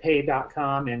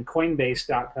BitPay.com and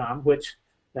Coinbase.com, which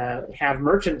have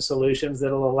merchant solutions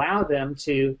that'll allow them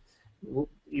to,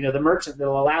 the merchant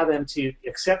that'll allow them to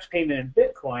accept payment in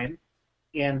Bitcoin,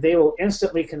 and they will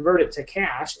instantly convert it to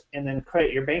cash and then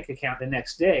credit your bank account the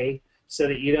next day, so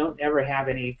that you don't ever have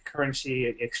any currency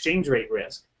exchange rate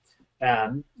risk.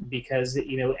 Because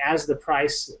as the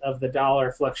price of the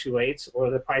dollar fluctuates, or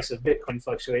the price of Bitcoin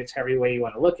fluctuates, however way you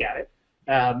want to look at it,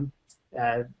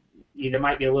 there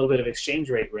might be a little bit of exchange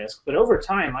rate risk. But over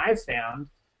time, I've found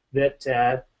that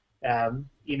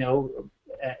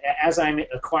as I'm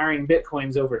acquiring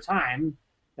Bitcoins over time,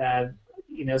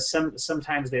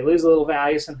 sometimes they lose a little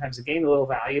value, sometimes they gain a little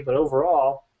value, but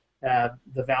overall,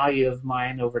 the value of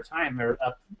mine over time are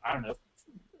up, I don't know,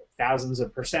 thousands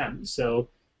of percent. So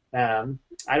I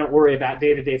don't worry about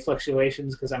day-to-day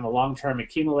fluctuations because I'm a long-term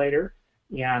accumulator,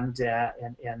 and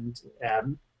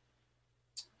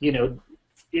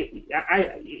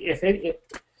if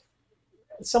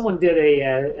someone did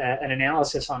an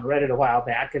analysis on Reddit a while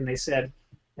back, and they said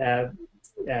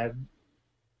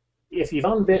if you've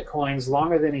owned Bitcoins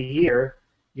longer than a year,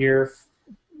 you're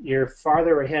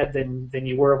farther ahead than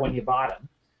you were when you bought them.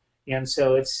 And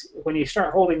so it's when you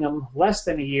start holding them less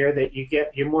than a year that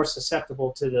you're more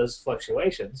susceptible to those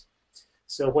fluctuations.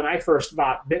 So when I first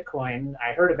bought Bitcoin,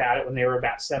 I heard about it when they were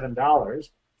about $7.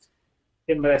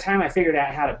 And by the time I figured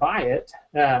out how to buy it,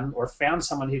 or found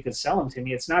someone who could sell them to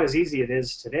me, it's not as easy as it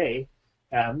is today.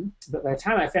 But by the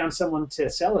time I found someone to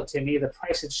sell it to me, the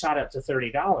price had shot up to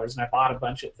 $30, and I bought a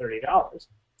bunch at $30.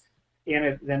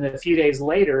 And then a few days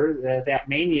later, that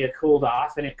mania cooled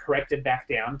off, and it corrected back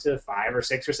down to $5 or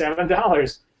 $6 or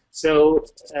 $7. So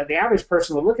the average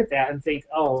person will look at that and think,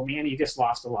 "Oh man, you just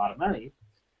lost a lot of money."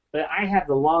 But I have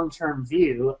the long-term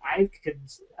view. I could,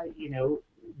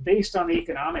 based on the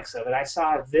economics of it, I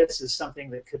saw this as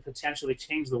something that could potentially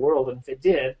change the world, and if it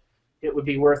did, it would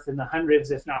be worth in the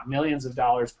hundreds, if not millions of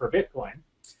dollars per Bitcoin.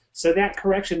 So that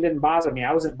correction didn't bother me.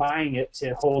 I wasn't buying it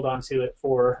to hold on to it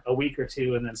for a week or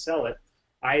two and then sell it.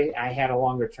 I had a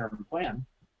longer-term plan.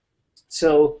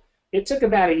 So it took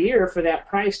about a year for that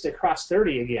price to cross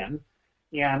 30 again,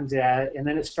 and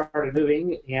then it started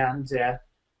moving, and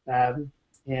then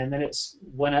it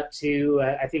went up to,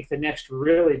 I think the next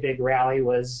really big rally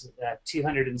was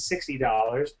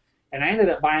 $260, and I ended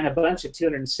up buying a bunch at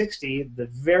 $260 the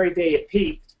very day it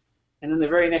peaked, and then the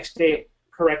very next day it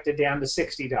corrected down to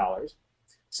 $60.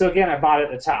 So again, I bought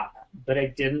at the top, but I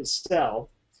didn't sell,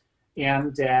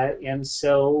 and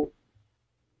so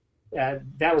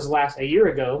that was a year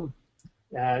ago.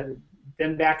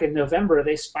 Then back in November,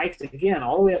 they spiked again,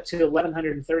 all the way up to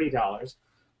 $1,130.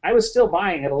 I was still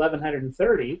buying at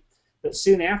 $1,130, but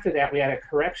soon after that, we had a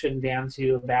correction down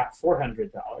to about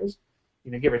 $400,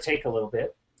 give or take a little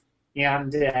bit.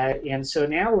 And so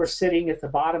now we're sitting at the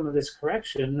bottom of this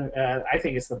correction. I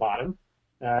think it's the bottom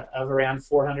of around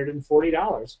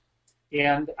 $440.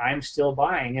 And I'm still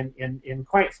buying. And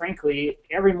quite frankly,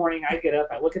 every morning I get up,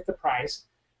 I look at the price,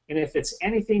 and if it's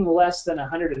anything less than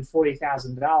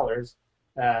 $140,000,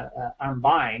 I'm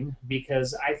buying,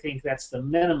 because I think that's the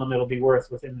minimum it'll be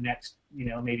worth within the next,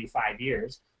 maybe 5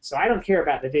 years. So I don't care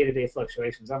about the day-to-day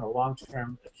fluctuations. I'm a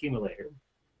long-term accumulator.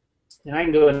 And I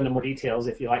can go into more details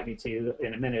if you'd like me to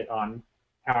in a minute on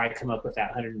how I come up with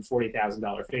that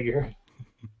 $140,000 figure.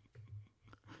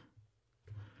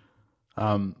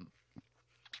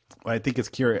 I think it's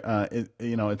curious.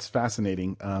 It's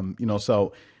fascinating.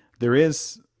 So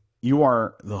you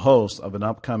are the host of an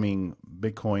upcoming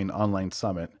Bitcoin online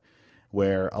summit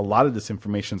where a lot of this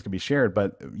information is going to be shared,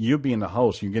 but you being the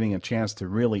host, you're getting a chance to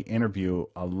really interview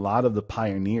a lot of the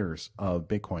pioneers of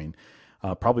Bitcoin,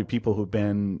 probably people who've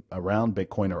been around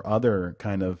Bitcoin or other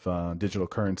kind of digital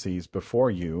currencies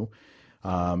before you,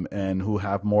 and who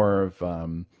have more of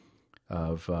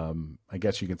I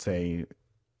guess you could say,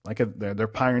 they're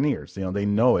pioneers. They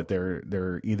know it.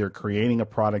 They're either creating a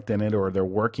product in it, or they're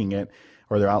working it,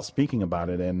 or they're out speaking about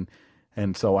it.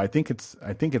 And so I think it's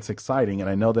exciting. And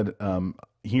I know that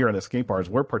here at EscapeArtist,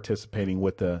 we're participating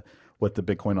with the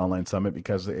Bitcoin Online Summit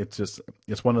because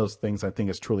it's one of those things I think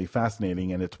is truly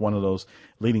fascinating, and it's one of those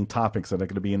leading topics that are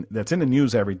going to be that's in the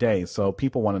news every day. So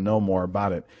people want to know more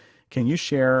about it. Can you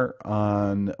share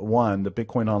on the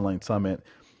Bitcoin Online Summit?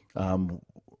 Who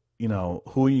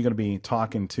are you going to be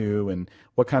talking to, and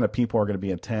what kind of people are going to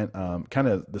be kind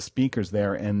of the speakers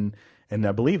there, and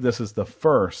I believe this is the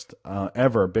first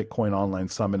ever Bitcoin Online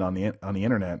Summit on the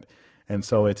internet, and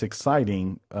so it's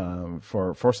exciting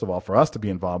first of all for us to be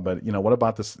involved. But what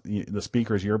about the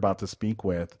speakers you're about to speak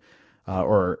with?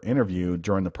 or interview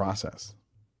during the process?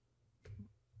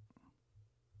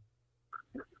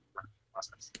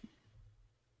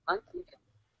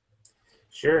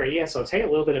 Sure, yes, I'll tell you a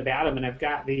little bit about them, and I've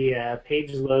got the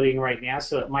pages loading right now,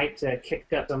 so it might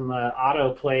kick up some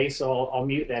autoplay, so I'll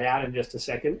mute that out in just a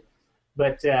second.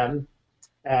 But,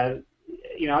 I'll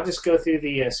just go through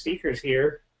the speakers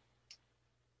here.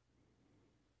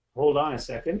 Hold on a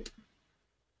second.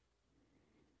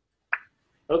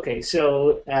 Okay,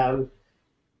 so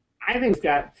I think we've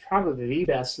got probably the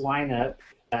best lineup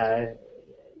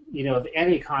of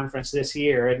any conference this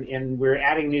year, and we're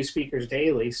adding new speakers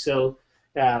daily. So,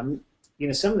 some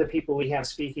of the people we have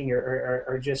speaking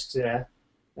are just,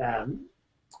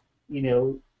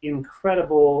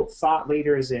 incredible thought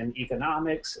leaders in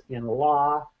economics, in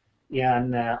law,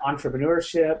 in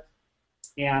entrepreneurship,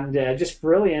 and just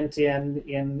brilliant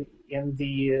in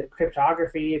the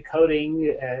cryptography,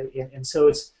 coding, and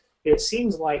so it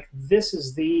seems like this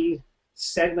is the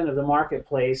segment of the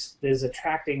marketplace that is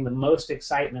attracting the most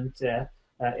excitement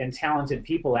and talented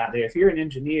people out there. If you're an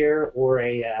engineer or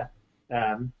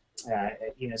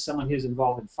someone who's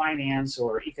involved in finance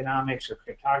or economics or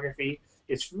cryptography,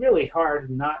 it's really hard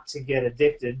not to get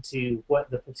addicted to what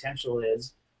the potential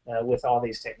is with all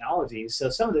these technologies. So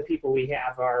some of the people we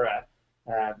have are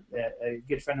a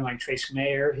good friend of mine, Trace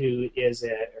Mayer, who is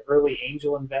an early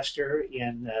angel investor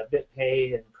in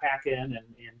BitPay and Kraken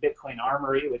and Bitcoin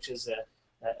Armory, which is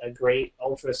a great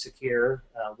ultra-secure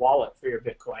wallet for your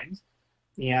Bitcoins.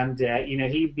 And,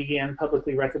 he began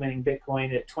publicly recommending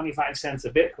Bitcoin at 25 cents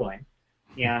a Bitcoin.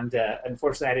 And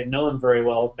unfortunately, I didn't know him very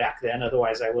well back then.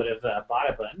 Otherwise, I would have bought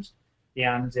a bunch.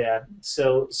 And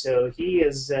so he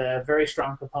is a very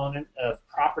strong proponent of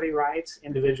property rights,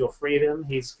 individual freedom.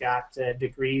 He's got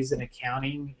degrees in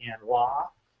accounting and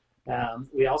law.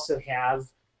 We also have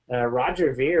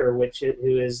Roger Ver,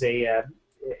 who is I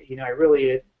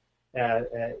really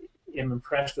am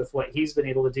impressed with what he's been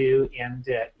able to do, and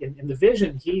in the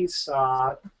vision he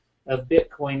saw of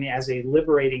Bitcoin as a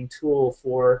liberating tool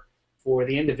for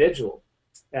the individual.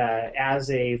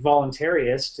 As a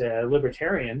voluntarist,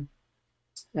 libertarian,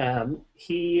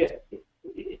 he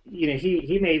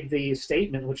made the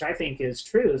statement, which I think is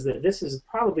true, is that this is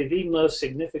probably the most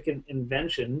significant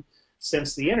invention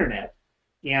since the internet,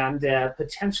 and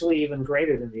potentially even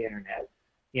greater than the internet.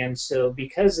 And so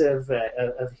because of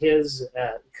his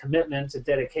commitment to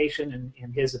dedication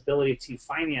and his ability to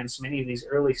finance many of these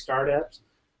early startups,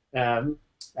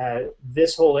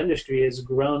 this whole industry has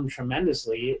grown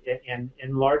tremendously, and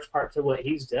in large part to what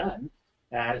he's done.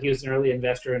 He was an early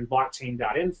investor in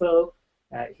blockchain.info.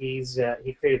 He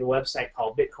created a website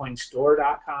called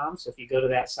bitcoinstore.com. So if you go to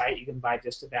that site, you can buy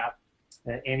just about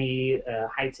any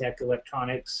high-tech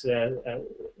electronics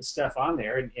stuff on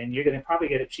there, and you're going to probably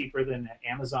get it cheaper than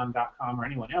Amazon.com or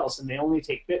anyone else, and they only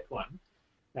take Bitcoin.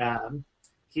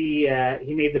 He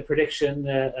made the prediction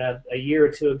a year or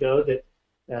two ago that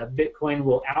Bitcoin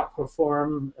will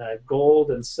outperform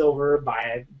gold and silver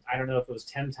by, I don't know if it was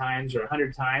 10 times or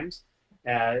 100 times,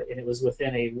 and it was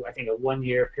within I think a 1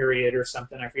 year period or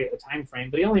something. I forget the time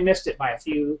frame, but he only missed it by a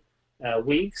few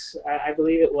weeks, I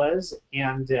believe it was,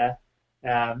 and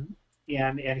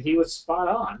he was spot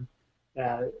on.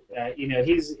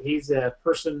 He's a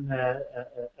person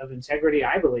of integrity,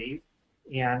 I believe,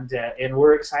 and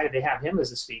we're excited to have him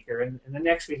as a speaker. And then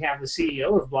next we have the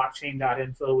CEO of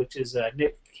blockchain.info, which is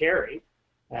Nick Carey.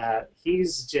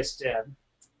 He's just a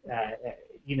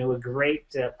great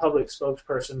public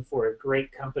spokesperson for a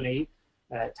great company.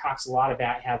 Talks a lot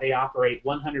about how they operate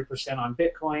 100% on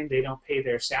Bitcoin. They don't pay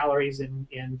their salaries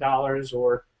in dollars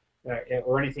or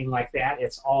anything like that.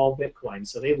 It's all Bitcoin.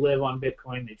 So they live on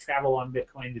Bitcoin. They travel on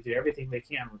Bitcoin to do everything they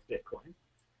can with Bitcoin.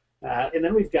 And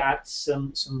then we've got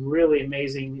some really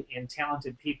amazing and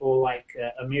talented people like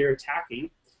Amir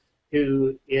Taki,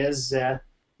 who is a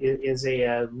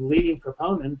leading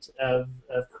proponent of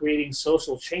creating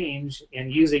social change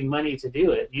and using money to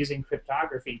do it, using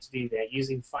cryptography to do that,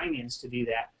 using finance to do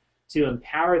that, to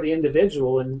empower the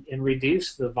individual and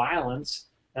reduce the violence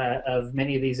of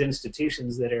many of these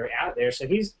institutions that are out there. So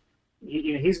he's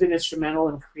been instrumental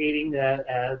in creating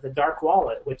the Dark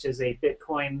Wallet, which is a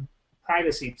Bitcoin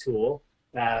privacy tool,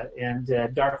 and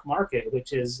Dark Market,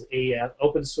 which is a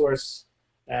open source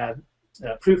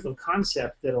proof of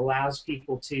concept that allows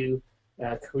people to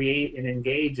create and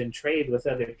engage and trade with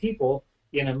other people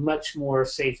in a much more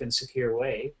safe and secure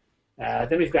way.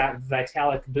 Then we've got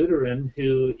Vitalik Buterin,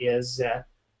 who is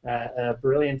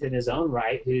brilliant in his own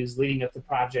right, who's leading up the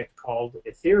project called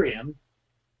Ethereum,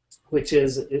 which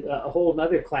is a whole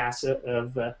other class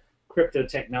of crypto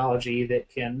technology that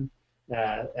can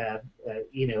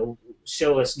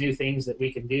show us new things that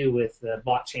we can do with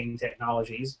blockchain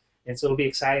technologies. And so it'll be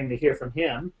exciting to hear from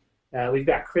him. We've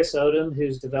got Chris Odom,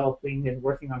 who's developing and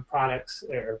working on products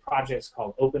or projects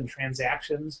called Open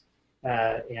Transactions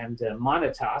and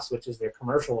Monetas, which is their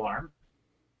commercial arm.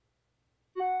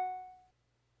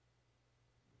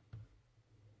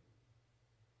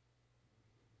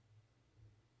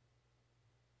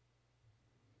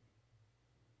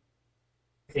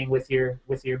 With your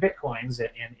bitcoins and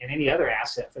any other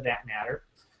asset for that matter.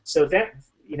 So that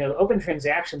open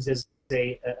transactions is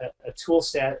a tool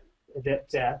set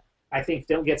that I think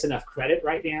don't get enough credit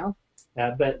right now,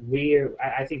 but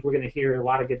I think we're going to hear a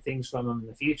lot of good things from them in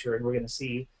the future, and we're going to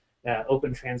see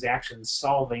open transactions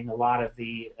solving a lot of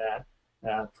the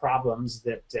problems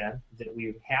that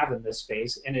we have in this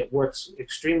space, and it works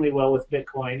extremely well with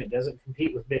Bitcoin. It doesn't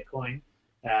compete with Bitcoin.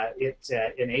 It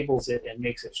enables it and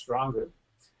makes it stronger.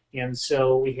 And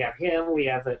so we have him. We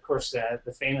have, of course,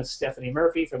 the famous Stephanie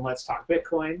Murphy from Let's Talk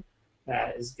Bitcoin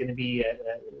is going to be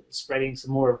spreading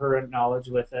some more of her knowledge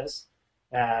with us.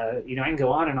 I can go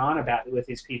on and on about it with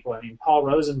these people. I mean, Paul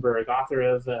Rosenberg, author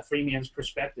of Free Man's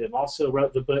Perspective, also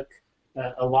wrote the book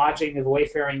A Lodging of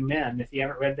Wayfaring Men. If you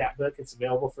haven't read that book, it's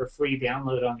available for free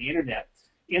download on the internet.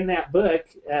 In that book,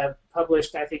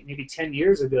 published I think maybe 10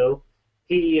 years ago,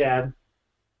 he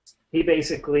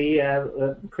basically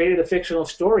created a fictional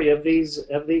story of these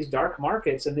dark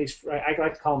markets, and these, I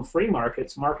like to call them free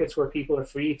markets where people are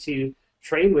free to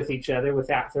trade with each other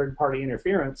without third-party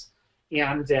interference,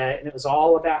 and it was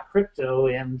all about crypto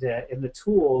and the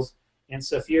tools. And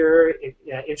so if you're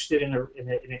interested in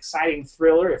an exciting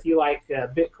thriller, if you like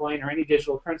Bitcoin or any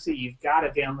digital currency, you've got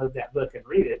to download that book and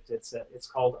read it. It's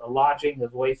called A Lodging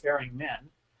of Wayfaring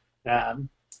Men.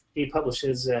 He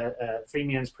publishes Free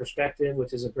Man's Perspective,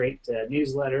 which is a great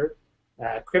newsletter.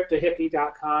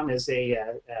 CryptoHippie.com is a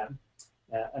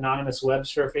anonymous web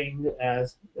surfing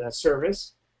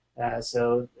service.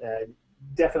 So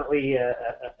definitely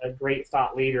a great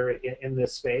thought leader in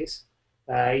this space.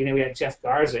 We had Jeff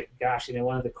Garzik,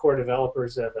 one of the core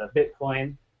developers of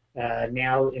Bitcoin,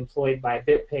 now employed by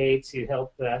BitPay to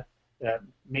help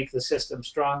make the system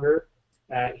stronger.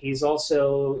 He's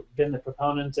also been the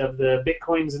proponent of the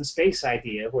Bitcoins in space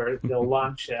idea, where they'll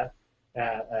launch a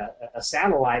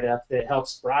satellite up that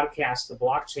helps broadcast the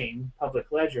blockchain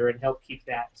public ledger and help keep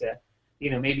that,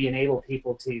 maybe enable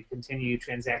people to continue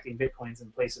transacting Bitcoins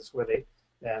in places where they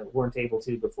weren't able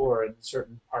to before in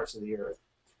certain parts of the earth.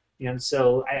 And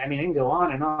so, I mean, it can go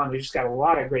on and on. We just got a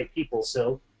lot of great people.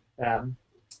 So I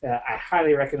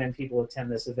highly recommend people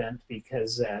attend this event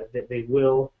because they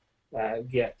will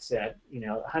get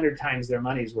 100 times their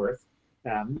money's worth.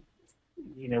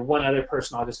 One other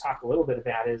person I'll just talk a little bit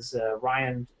about is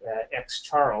Ryan X.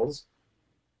 Charles,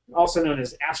 also known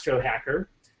as Astro Hacker,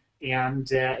 and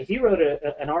he wrote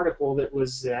an article that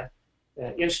was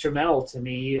instrumental to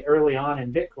me early on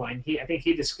in Bitcoin. I think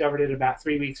he discovered it about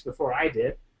 3 weeks before I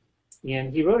did,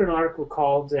 and he wrote an article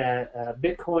called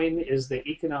 "Bitcoin is the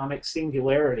Economic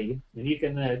Singularity," and you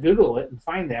can Google it and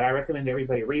find that. I recommend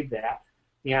everybody read that.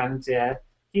 And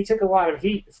he took a lot of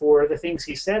heat for the things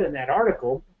he said in that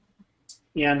article,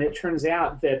 and it turns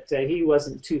out that he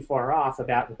wasn't too far off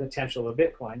about the potential of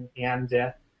Bitcoin,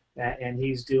 and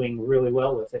he's doing really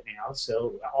well with it now.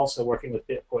 So also working with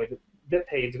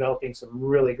BitPay, developing some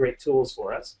really great tools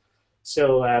for us.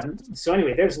 So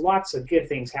anyway, there's lots of good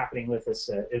things happening with this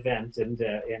event, and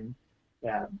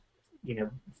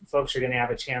folks are going to have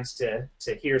a chance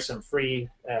to hear some free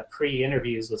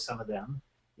pre-interviews with some of them.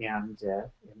 And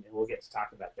we'll get to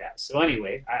talk about that. So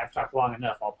anyway, I've talked long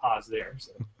enough. I'll pause there.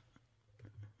 So.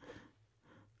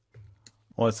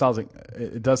 Well,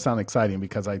 it does sound exciting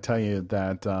because I tell you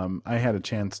that I had a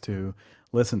chance to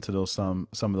listen to those some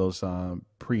of those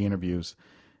pre-interviews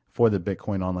for the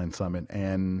Bitcoin Online Summit,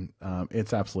 and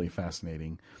it's absolutely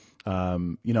fascinating.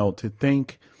 To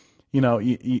think.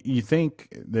 You think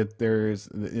that there's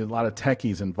a lot of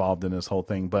techies involved in this whole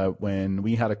thing, but when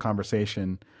we had a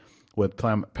conversation with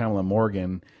Pamela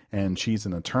Morgan, and she's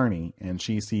an attorney, and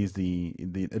she sees a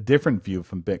different view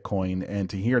from Bitcoin, and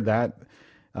to hear that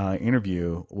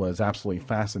interview was absolutely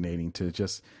fascinating to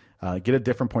just get a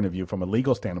different point of view from a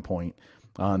legal standpoint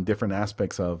on different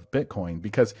aspects of Bitcoin,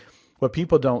 because what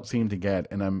people don't seem to get,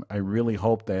 and I really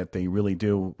hope that they really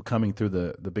do coming through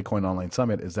the Bitcoin Online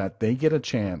Summit, is that they get a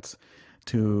chance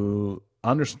to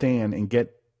understand and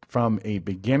get from a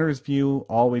beginner's view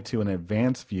all the way to an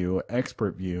advanced view,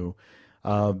 expert view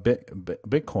of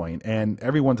Bitcoin, and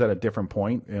everyone's at a different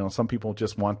point. Some people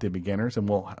just want the beginners, and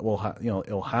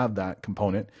it'll have that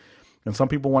component, and some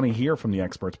people want to hear from the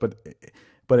experts.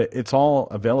 But but it's all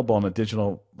available on a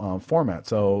digital format,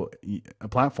 so a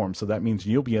platform. So that means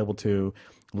you'll be able to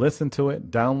listen to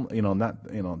it,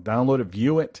 download it,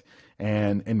 view it,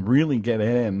 and really get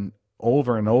in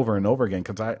over and over and over again.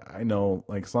 Because I know,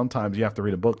 like, sometimes you have to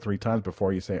read a book 3 times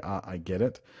before you say, I get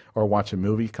it, or watch a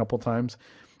movie a couple times.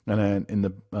 And then in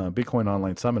the Bitcoin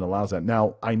Online Summit allows that.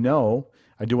 Now, I know,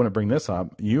 I do want to bring this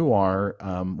up. You are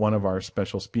one of our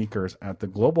special speakers at the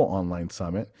Global Online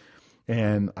Summit.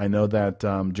 And I know that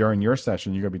during your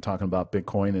session, you're going to be talking about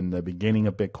Bitcoin and the beginning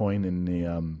of Bitcoin and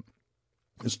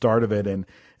the start of it. And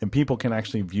people can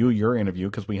actually view your interview,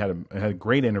 because we had a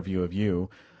great interview of you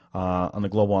on the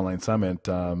Global Online Summit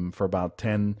for about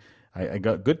 10. I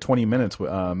got a good 20 minutes.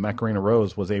 Macarena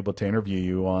Rose was able to interview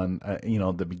you on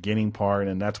the beginning part,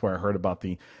 and that's where I heard about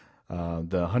the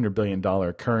 $100 billion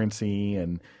currency,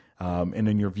 and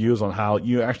then your views on how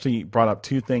you actually brought up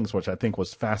 2 things, which I think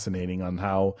was fascinating, on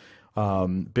how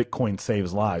Bitcoin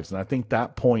saves lives. And I think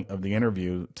that point of the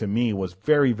interview to me was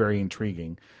very, very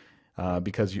intriguing.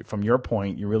 Because from your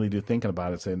point, you really do thinking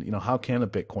about it, saying, how can a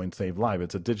Bitcoin save lives?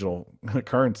 It's a digital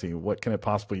currency. What can it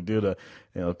possibly do to,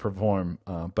 perform?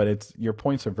 But your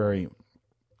points are very,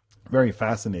 very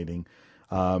fascinating.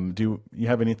 Do you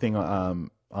have anything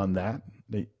on that?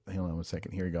 Hang on one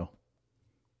second. Here you go.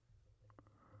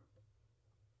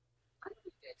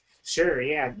 Sure.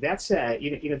 Yeah, that's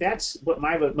that's what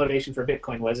my motivation for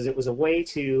Bitcoin was. Is it was a way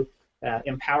to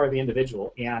empower the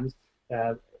individual, and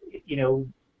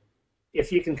if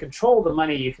you can control the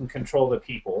money, you can control the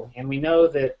people. And we know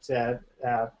that the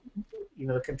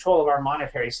control of our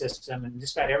monetary system, and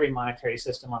just about every monetary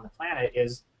system on the planet,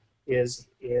 is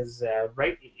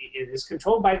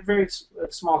controlled by a very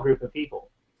small group of people.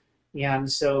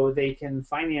 And so they can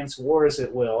finance wars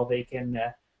at will. They can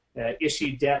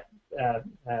issue debt,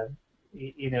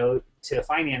 to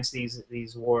finance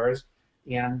these wars.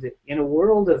 And in a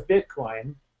world of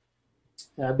Bitcoin,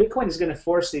 Bitcoin is going to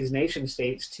force these nation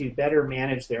states to better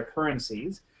manage their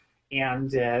currencies,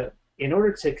 and in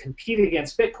order to compete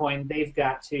against Bitcoin, they've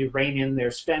got to rein in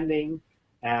their spending.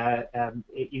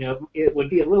 It would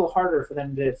be a little harder for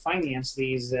them to finance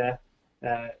these,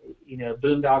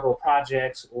 boondoggle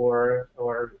projects or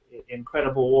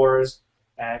incredible wars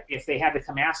if they had to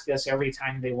come ask us every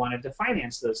time they wanted to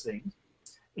finance those things.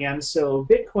 And so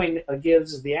Bitcoin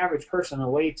gives the average person a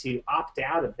way to opt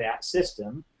out of that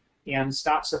system and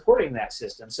stop supporting that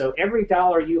system. So every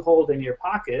dollar you hold in your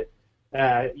pocket,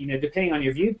 depending on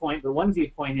your viewpoint, but one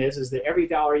viewpoint is that every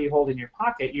dollar you hold in your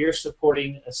pocket, you're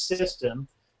supporting a system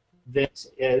that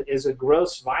is a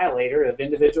gross violator of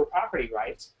individual property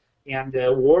rights, and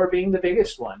war being the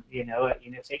biggest one.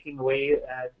 Taking away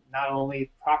not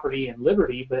only property and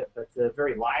liberty, but the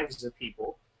very lives of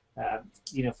people,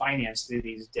 financed through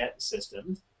these debt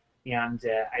systems. And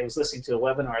I was listening to a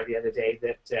webinar the other day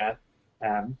that.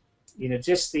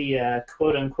 Just the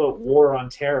quote-unquote war on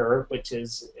terror, which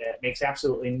makes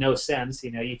absolutely no sense.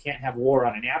 You can't have war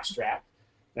on an abstract,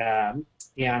 and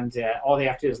all they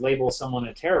have to do is label someone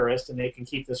a terrorist, and they can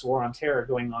keep this war on terror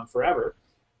going on forever.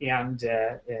 And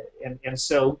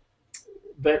so,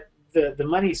 but the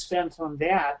money spent on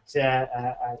that,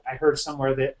 I heard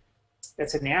somewhere that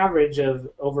that's an average of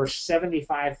over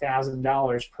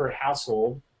 $75,000 per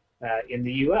household in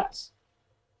the U.S.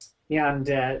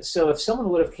 And so if someone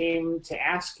would have came to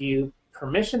ask you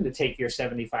permission to take your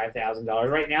 $75,000,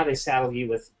 right now they saddle you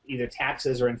with either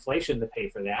taxes or inflation to pay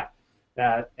for that.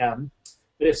 But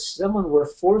if someone were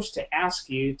forced to ask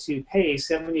you to pay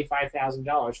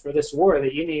 $75,000 for this war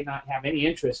that you may not have any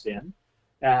interest in,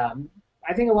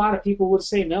 I think a lot of people would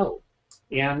say no.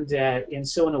 And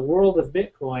so in a world of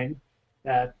Bitcoin,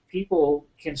 people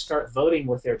can start voting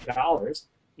with their dollars,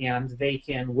 and they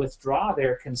can withdraw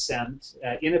their consent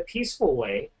in a peaceful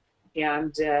way.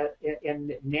 And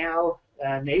now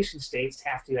nation states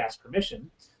have to ask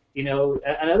permission.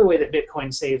 Another way that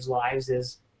Bitcoin saves lives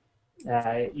is,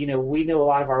 we know a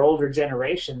lot of our older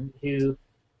generation who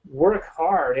work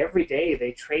hard every day.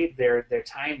 They trade their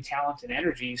time, talent, and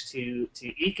energies to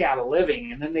eke out a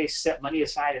living, and then they set money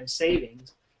aside in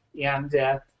savings, and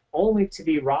only to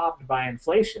be robbed by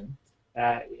inflation.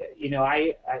 I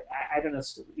don't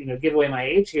know, give away my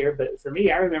age here, but for me,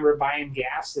 I remember buying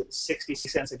gas at 60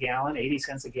 cents a gallon, 80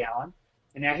 cents a gallon,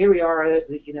 and now here we are at,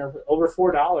 over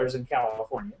 $4 in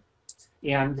California.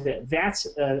 And that's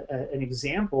an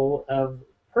example of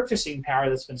purchasing power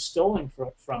that's been stolen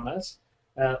from us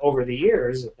over the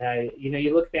years.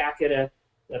 You look back at a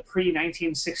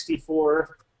pre-1964,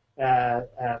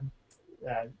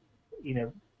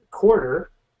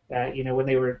 quarter, when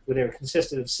they were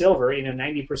consisted of silver,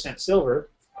 90% silver,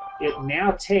 it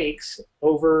now takes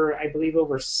over, I believe,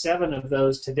 over 7 of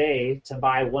those today to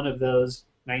buy one of those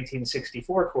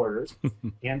 1964 quarters.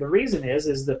 And the reason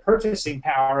is the purchasing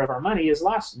power of our money has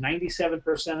lost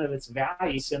 97% of its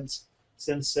value since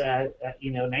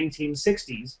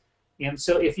 1960s. And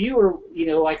so if you were,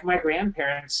 like my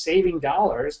grandparents, saving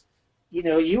dollars,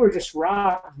 you were just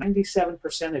robbed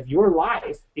 97% of your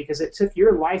life because it took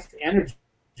your life energy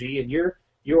and your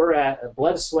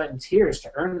blood, sweat, and tears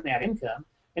to earn that income,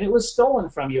 and it was stolen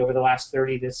from you over the last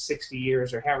 30 to 60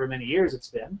 years or however many years it's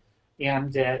been.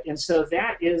 And so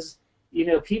that is,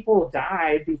 people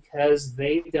die because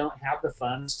they don't have the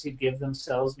funds to give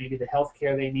themselves maybe the health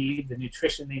care they need, the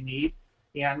nutrition they need,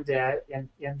 and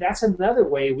that's another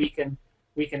way we can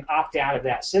opt out of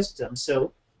that system.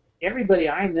 So everybody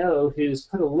I know who's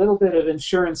put a little bit of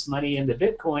insurance money into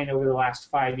Bitcoin over the last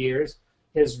 5 years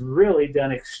has really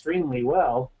done extremely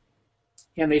well,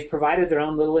 and they've provided their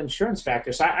own little insurance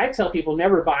factor. So I tell people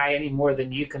never buy any more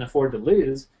than you can afford to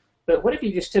lose. But what if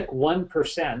you just took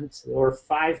 1% or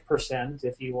 5%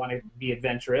 if you want to be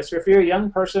adventurous, or if you're a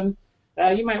young person,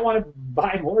 you might want to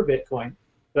buy more Bitcoin.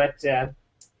 But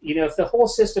if the whole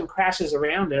system crashes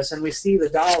around us and we see the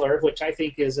dollar, which I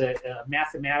think is a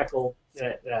mathematical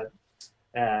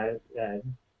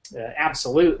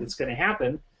absolute that's going to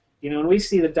happen, when we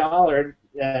see the dollar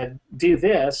do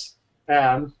this,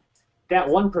 that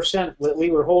 1% that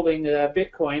we were holding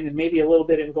Bitcoin and maybe a little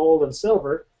bit in gold and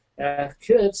silver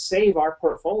could save our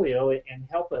portfolio and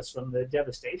help us from the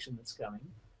devastation that's coming.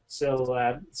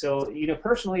 So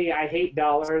personally, I hate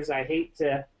dollars. I hate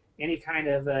any kind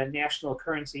of national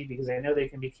currency because I know they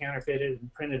can be counterfeited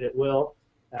and printed at will.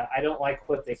 I don't like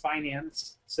what they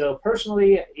finance. So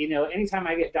personally, anytime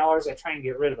I get dollars, I try and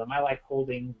get rid of them. I like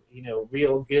holding,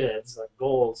 real goods like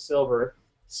gold, silver,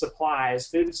 supplies,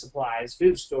 food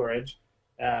storage,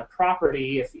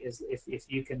 property. If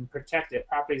you can protect it,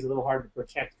 property is a little hard to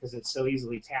protect because it's so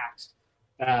easily taxed.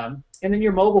 And then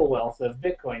your mobile wealth of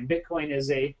Bitcoin. Bitcoin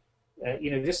is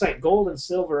just like gold and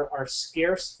silver are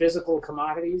scarce physical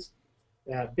commodities.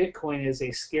 Bitcoin is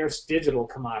a scarce digital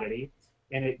commodity.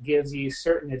 And it gives you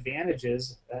certain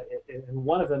advantages, and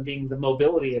one of them being the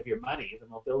mobility of your money, the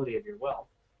mobility of your wealth.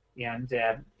 And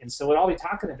so what I'll be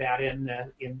talking about in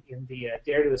the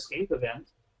Dare to Escape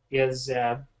event is,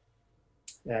 the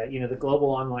Global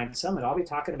Online Summit. I'll be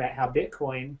talking about how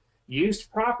Bitcoin, used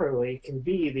properly, can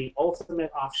be the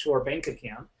ultimate offshore bank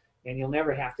account, and you'll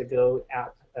never have to go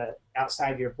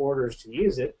outside your borders to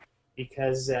use it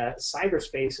because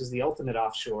cyberspace is the ultimate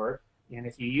offshore. And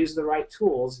if you use the right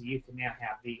tools, you can now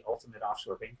have the ultimate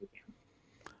offshore bank account.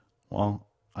 Well,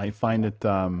 I find it.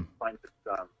 Let me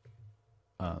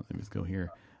just go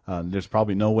here. There's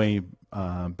probably no way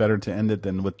better to end it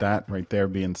than with that right there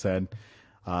being said.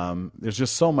 There's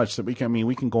just so much that we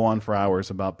can go on for hours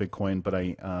about Bitcoin, but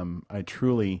I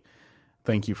truly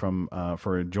thank you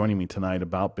for joining me tonight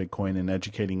about Bitcoin and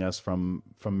educating us from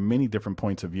many different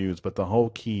points of views. But the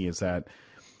whole key is that.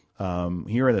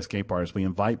 Here at EscapeArtist, we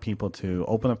invite people to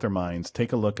open up their minds,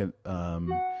 take a look at,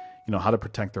 how to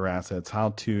protect their assets, how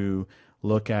to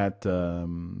look at,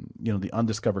 the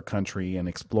undiscovered country and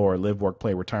explore, live, work,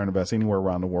 play, retire, and invest anywhere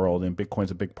around the world. And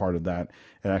Bitcoin's a big part of that.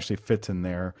 It actually fits in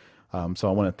there. So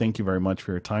I want to thank you very much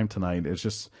for your time tonight. It's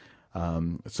just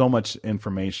so much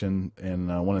information,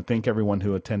 and I want to thank everyone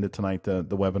who attended tonight, the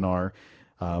webinar.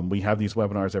 We have these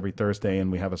webinars every Thursday,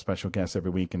 and we have a special guest every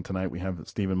week. And tonight we have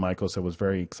Stephen Michael, so it was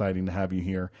very exciting to have you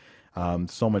here.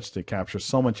 So much to capture,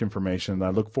 so much information. I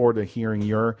look forward to hearing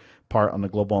your part on the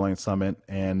Global Online Summit,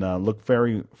 and look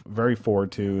very, very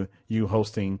forward to you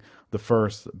hosting the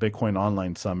first Bitcoin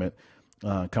Online Summit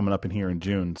coming up in here in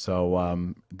June.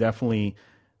 So definitely,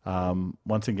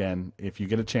 once again, if you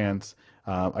get a chance,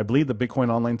 I believe the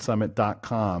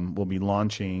BitcoinOnlineSummit.com will be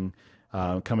launching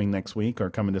coming next week or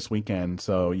coming this weekend.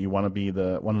 So you want to be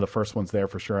one of the first ones there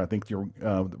for sure. I think you're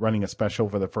running a special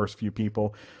for the first few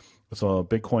people. So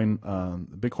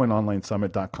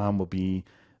BitcoinOnlineSummit.com will be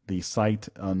the site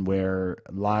on where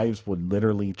lives would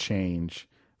literally change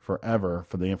forever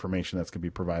for the information that's going to be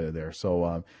provided there. So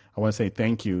I want to say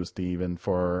thank you, Stephen,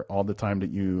 for all the time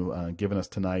that you given us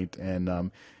tonight.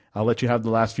 And I'll let you have the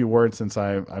last few words since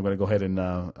I'm going to go ahead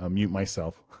and mute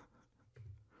myself.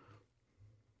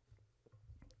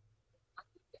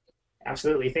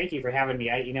 Absolutely. Thank you for having me.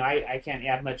 I can't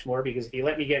add much more because if you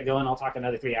let me get going, I'll talk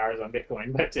another 3 hours on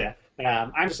Bitcoin. But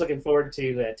I'm just looking forward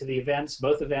to the events,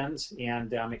 both events,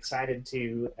 and I'm excited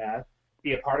to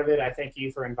be a part of it. I thank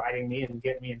you for inviting me and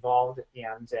getting me involved.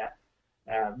 And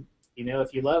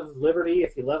if you love liberty,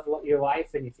 if you love your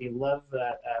life, and if you love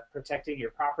protecting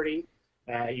your property,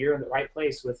 you're in the right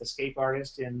place with Escape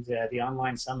Artist and the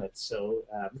online summit. So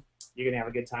you're going to have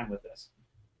a good time with this.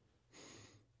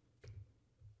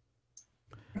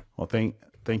 Well,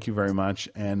 thank you very much,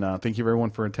 and thank you everyone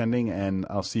for attending. And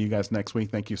I'll see you guys next week.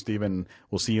 Thank you, Stephen.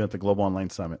 We'll see you at the Global Online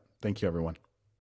Summit. Thank you, everyone.